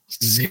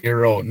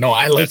 8-0. No,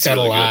 I like that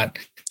really a lot.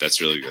 Good. That's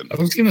really good. I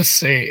was gonna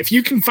say if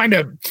you can find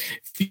and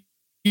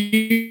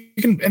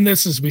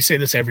we say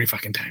this every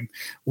fucking time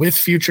with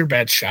future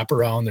bets, shop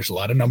around. There's a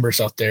lot of numbers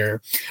out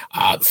there.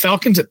 The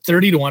Falcons at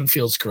 30-1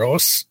 feels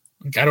gross.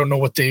 Like, I don't know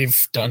what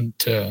they've done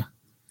to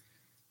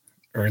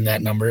earn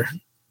that number.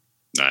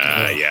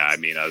 I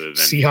mean, other than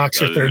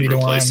Seahawks are 30-1,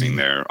 replacing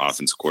their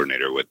offensive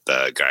coordinator with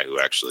the guy who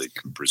actually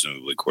can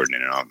presumably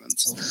coordinate an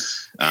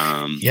offense.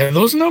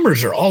 Those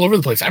numbers are all over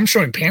the place. I'm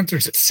showing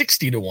Panthers at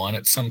 60-1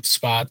 at some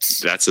spots.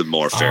 That's a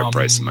more fair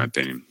price, in my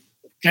opinion.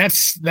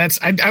 That's.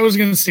 I was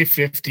going to say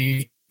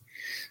 50,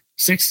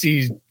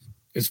 60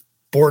 is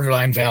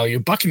borderline value.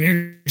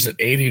 Buccaneers at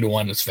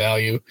 80-1 is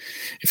value.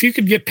 If you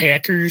could get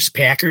Packers,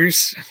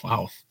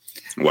 wow,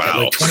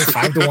 like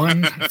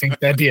 25-1. I think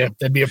that'd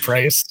be a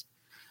price.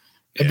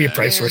 That'd be a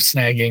price worth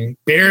snagging.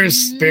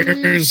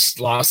 Bears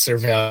lost their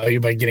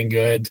value by getting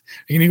good.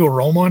 Are you gonna go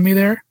Romo on me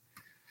there?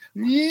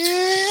 Yeah,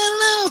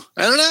 I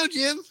don't know,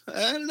 Jim.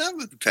 I don't know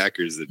about the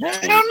Packers. I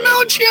don't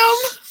know, Jim.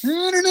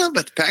 I don't know,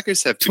 but the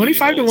Packers have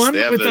 25-1.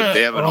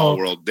 They have an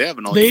all-world. They have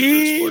an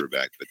all-universe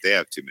quarterback, but they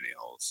have too many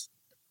holes.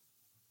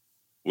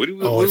 What do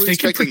we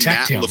expecting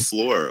Matt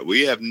LaFleur?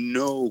 We have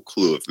no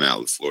clue if Matt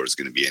LaFleur is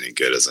going to be any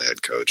good as a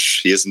head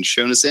coach. He hasn't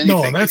shown us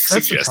anything that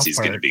suggests he's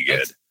going to be good.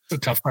 That's the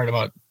tough part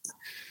about.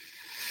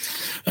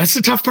 That's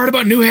the tough part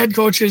about new head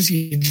coaches.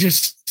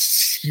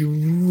 You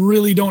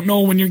really don't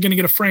know when you're going to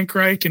get a Frank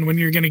Reich and when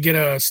you're going to get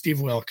a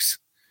Steve Wilkes.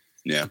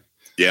 Yeah.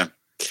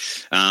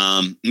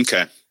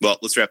 Okay. Well,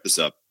 let's wrap this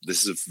up.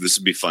 This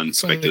would be fun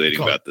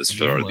speculating about this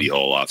for the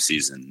whole off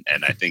season,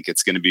 and I think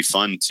it's going to be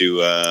fun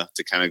to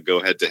kind of go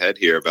head to head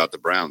here about the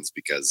Browns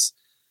because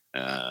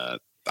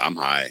I'm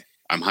high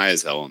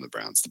as hell on the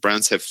Browns. The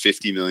Browns have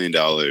 $50 million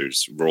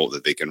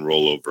that they can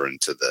roll over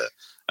into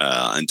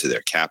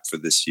their cap for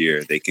this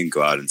year. They can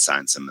go out and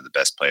sign some of the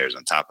best players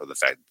on top of the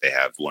fact that they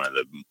have one of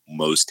the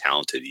most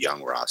talented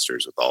young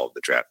rosters with all of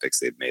the draft picks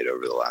they've made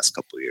over the last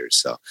couple of years.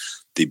 So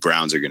the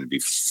Browns are going to be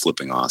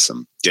flipping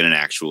awesome. Get an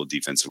actual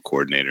defensive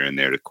coordinator in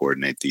there to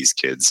coordinate these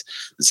kids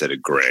instead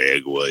of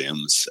Greg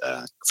Williams.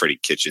 Freddie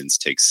Kitchens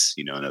takes,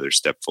 another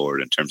step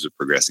forward in terms of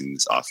progressing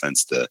this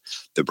offense. The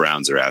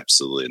Browns are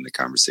absolutely in the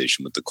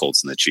conversation with the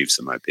Colts and the Chiefs,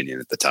 in my opinion,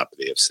 at the top of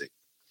the AFC.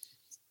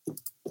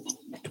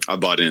 I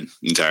bought in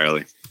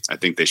entirely. I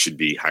think they should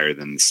be higher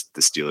than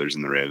the Steelers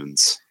and the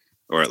Ravens,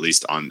 or at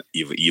least on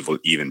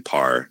even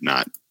par,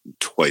 not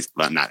twice,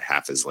 but not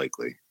half as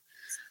likely.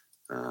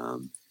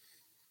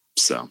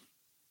 So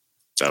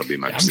that'll be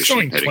my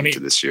position heading into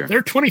this year.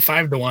 They're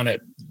 25-1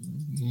 at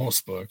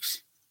most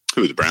books.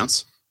 Who, the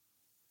Browns?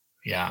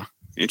 Yeah.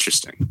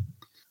 Interesting.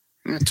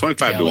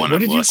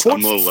 25-1.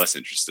 I'm a little less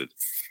interested.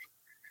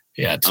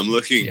 Yeah, I'm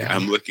looking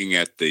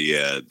at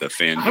the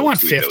fan. I want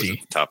 50 at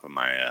the top of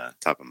my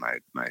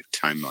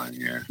timeline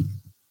here.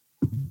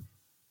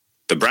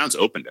 The Browns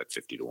opened at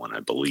 50-1,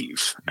 I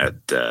believe, at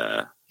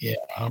a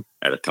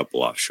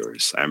couple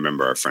offshores. I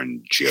remember our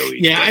friend Joey.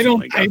 Yeah, I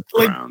don't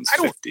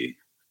 50.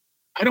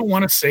 I don't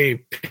want to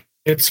say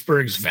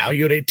Pittsburgh's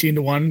value at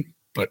 18-1,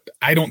 but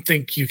I don't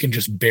think you can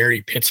just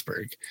bury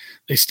Pittsburgh.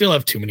 They still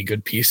have too many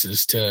good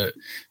pieces to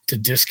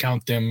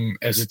discount them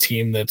as a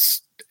team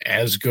that's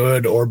as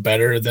good or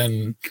better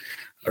than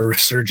a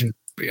resurgent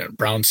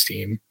Browns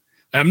team.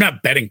 I'm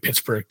not betting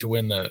Pittsburgh to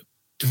win the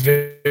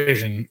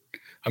division.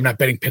 I'm not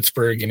betting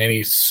Pittsburgh in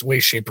any way,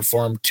 shape, or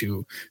form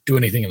to do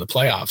anything in the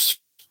playoffs.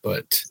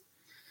 But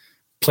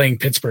playing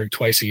Pittsburgh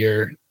twice a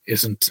year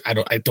isn't. I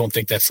don't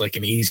think that's like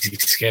an easy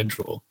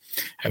schedule.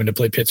 Having to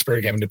play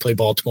Pittsburgh, having to play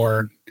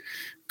Baltimore,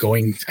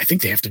 I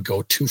think they have to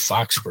go to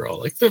Foxborough.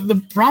 Like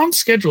the Browns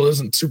schedule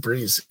isn't super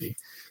easy.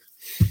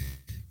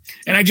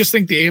 And I just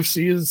think the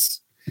AFC is.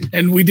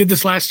 And we did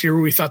this last year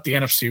where we thought the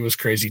NFC was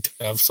crazy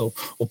tough. So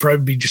we'll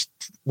probably be just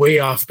way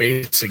off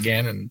base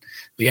again. And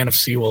the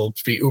NFC will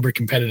be uber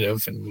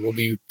competitive and we'll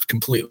be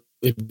completely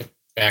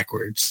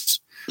backwards.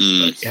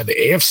 But yeah, the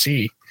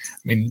AFC,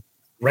 I mean,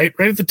 right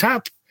at the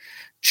top,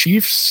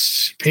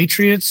 Chiefs,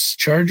 Patriots,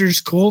 Chargers,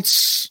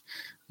 Colts,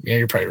 Yeah,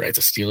 you're probably right.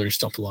 The Steelers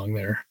don't belong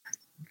there.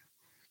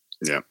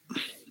 Yeah.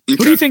 Who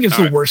do you think is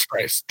the worst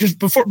price? Just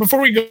before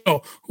we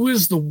go, who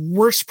is the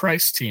worst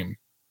price team?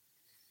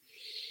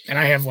 And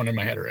I have one in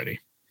my head already.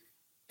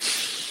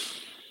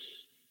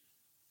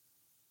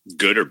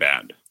 Good or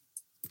bad?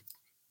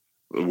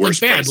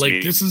 Worst bad.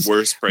 Like this is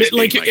worst price.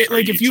 Like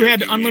if you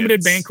had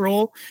unlimited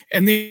bankroll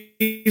and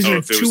these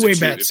are two-way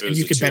bets and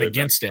you could bet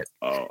against it.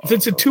 If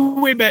it's a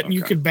two-way bet and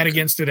you could bet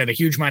against it at a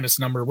huge minus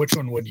number, which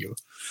one would you?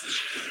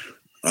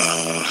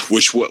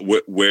 Which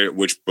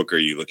book are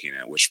you looking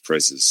at? Which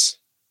prices?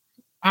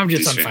 I'm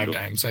just on 5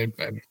 times.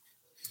 Okay,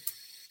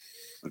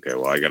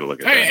 well, I got to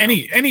look at that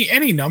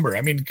any number.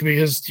 I mean,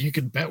 because you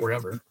could bet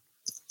wherever.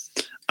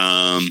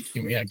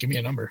 Give me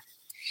a number.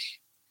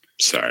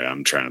 Sorry,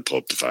 I'm trying to pull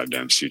up the 5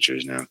 times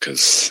futures now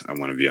because I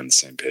want to be on the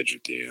same page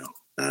with you.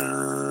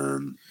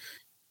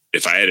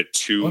 If I had a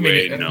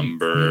two-way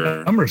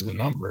number, number's the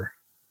number.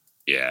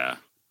 Yeah,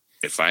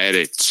 if I had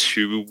a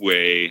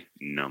two-way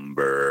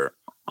number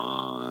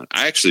on,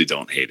 I actually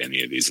don't hate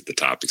any of these at the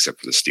top except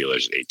for the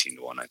Steelers at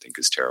 18-1. I think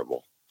is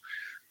terrible.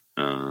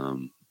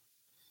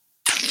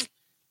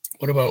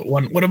 What about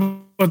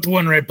the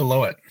one right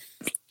below it?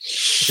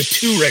 The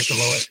 2 right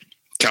below it.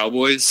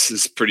 Cowboys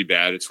is pretty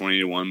bad at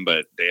 20-1,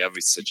 but they have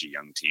such a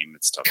young team.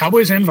 It's tough.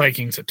 Cowboys and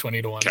Vikings at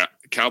 20-1.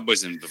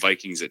 Cowboys and the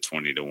Vikings at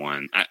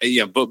 20-1.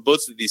 But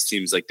both of these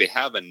teams, like, they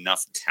have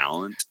enough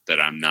talent that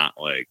I'm not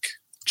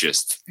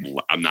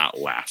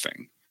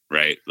laughing.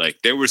 Right?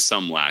 Like, there were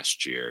some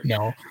last year.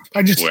 No,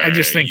 I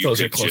just think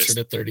those are closer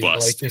to 30.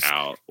 Like this,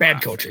 bad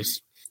laughing.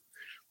 Coaches.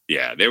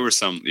 Yeah, there were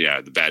some.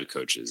 Yeah, the bad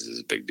coaches is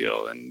a big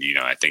deal, and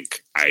I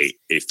think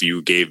if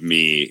you gave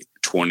me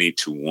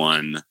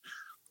 20-1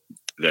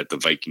 that the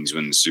Vikings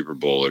win the Super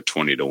Bowl or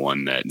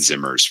 20-1 that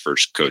Zimmer's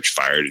first coach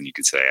fired, and you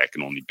could say I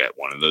can only bet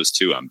one of those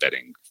two, I'm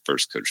betting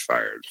first coach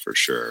fired for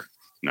sure,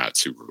 not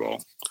Super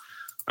Bowl.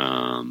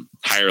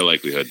 Higher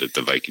likelihood that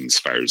the Vikings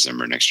fire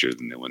Zimmer next year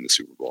than they win the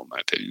Super Bowl, in my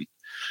opinion.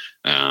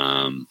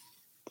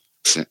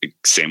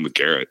 Same with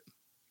Garrett,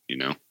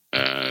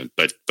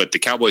 but the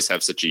Cowboys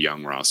have such a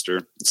young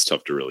roster. It's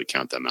tough to really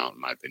count them out, in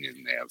my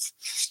opinion. They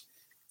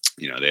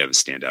have a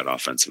standout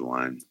offensive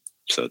line,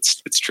 so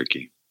it's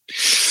tricky.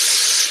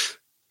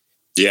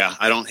 Yeah,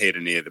 I don't hate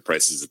any of the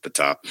prices at the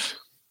top.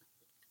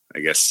 I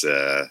guess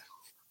I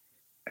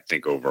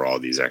think overall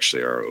these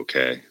actually are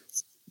okay.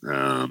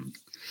 And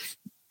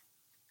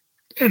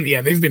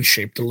yeah, they've been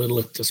shaped a little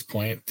at this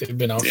point. They've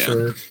been out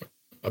for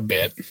a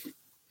bit.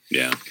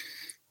 Yeah.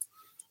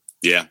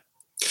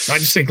 I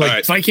just think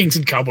Vikings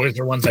and Cowboys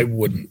are ones I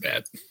wouldn't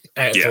bet.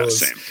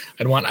 Same.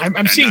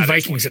 I'm seeing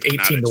Vikings at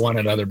 18-1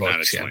 at other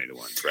books. Not at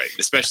 20-1, right?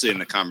 Especially in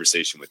the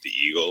conversation with the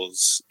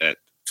Eagles at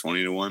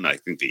 20-1. I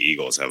think the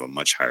Eagles have a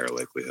much higher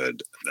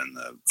likelihood than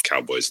the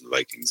Cowboys and the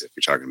Vikings. If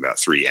you're talking about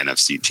 3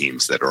 NFC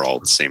teams that are all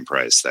the same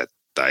price, that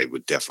I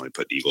would definitely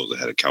put Eagles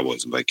ahead of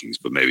Cowboys and Vikings.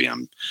 But maybe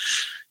I'm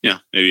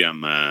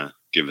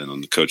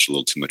giving the coach a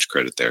little too much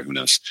credit there. Who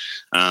knows?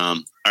 All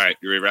right,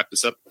 you ready to wrap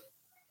this up?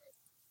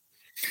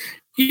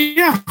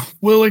 Yeah.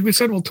 Well, like we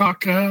said, we'll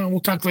talk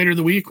later in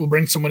the week. We'll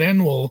bring someone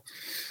in. We'll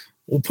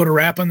put a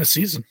wrap on the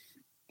season.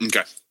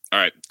 Okay. All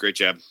right. Great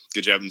job.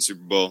 Good job in the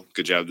Super Bowl.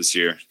 Good job this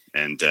year.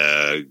 And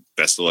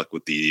best of luck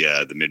with the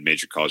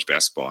mid-major college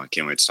basketball. I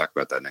can't wait to talk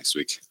about that next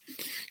week.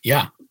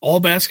 Yeah. All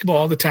basketball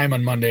all the time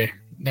on Monday.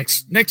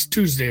 Next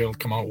Tuesday it'll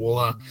come out.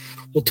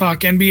 We'll talk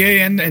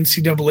NBA and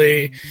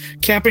NCAA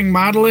capping,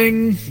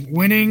 modeling,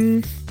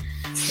 winning,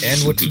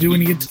 and what to do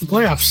when you get to the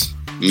playoffs.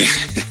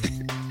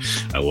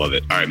 I love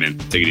it. All right, man.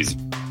 Take it easy.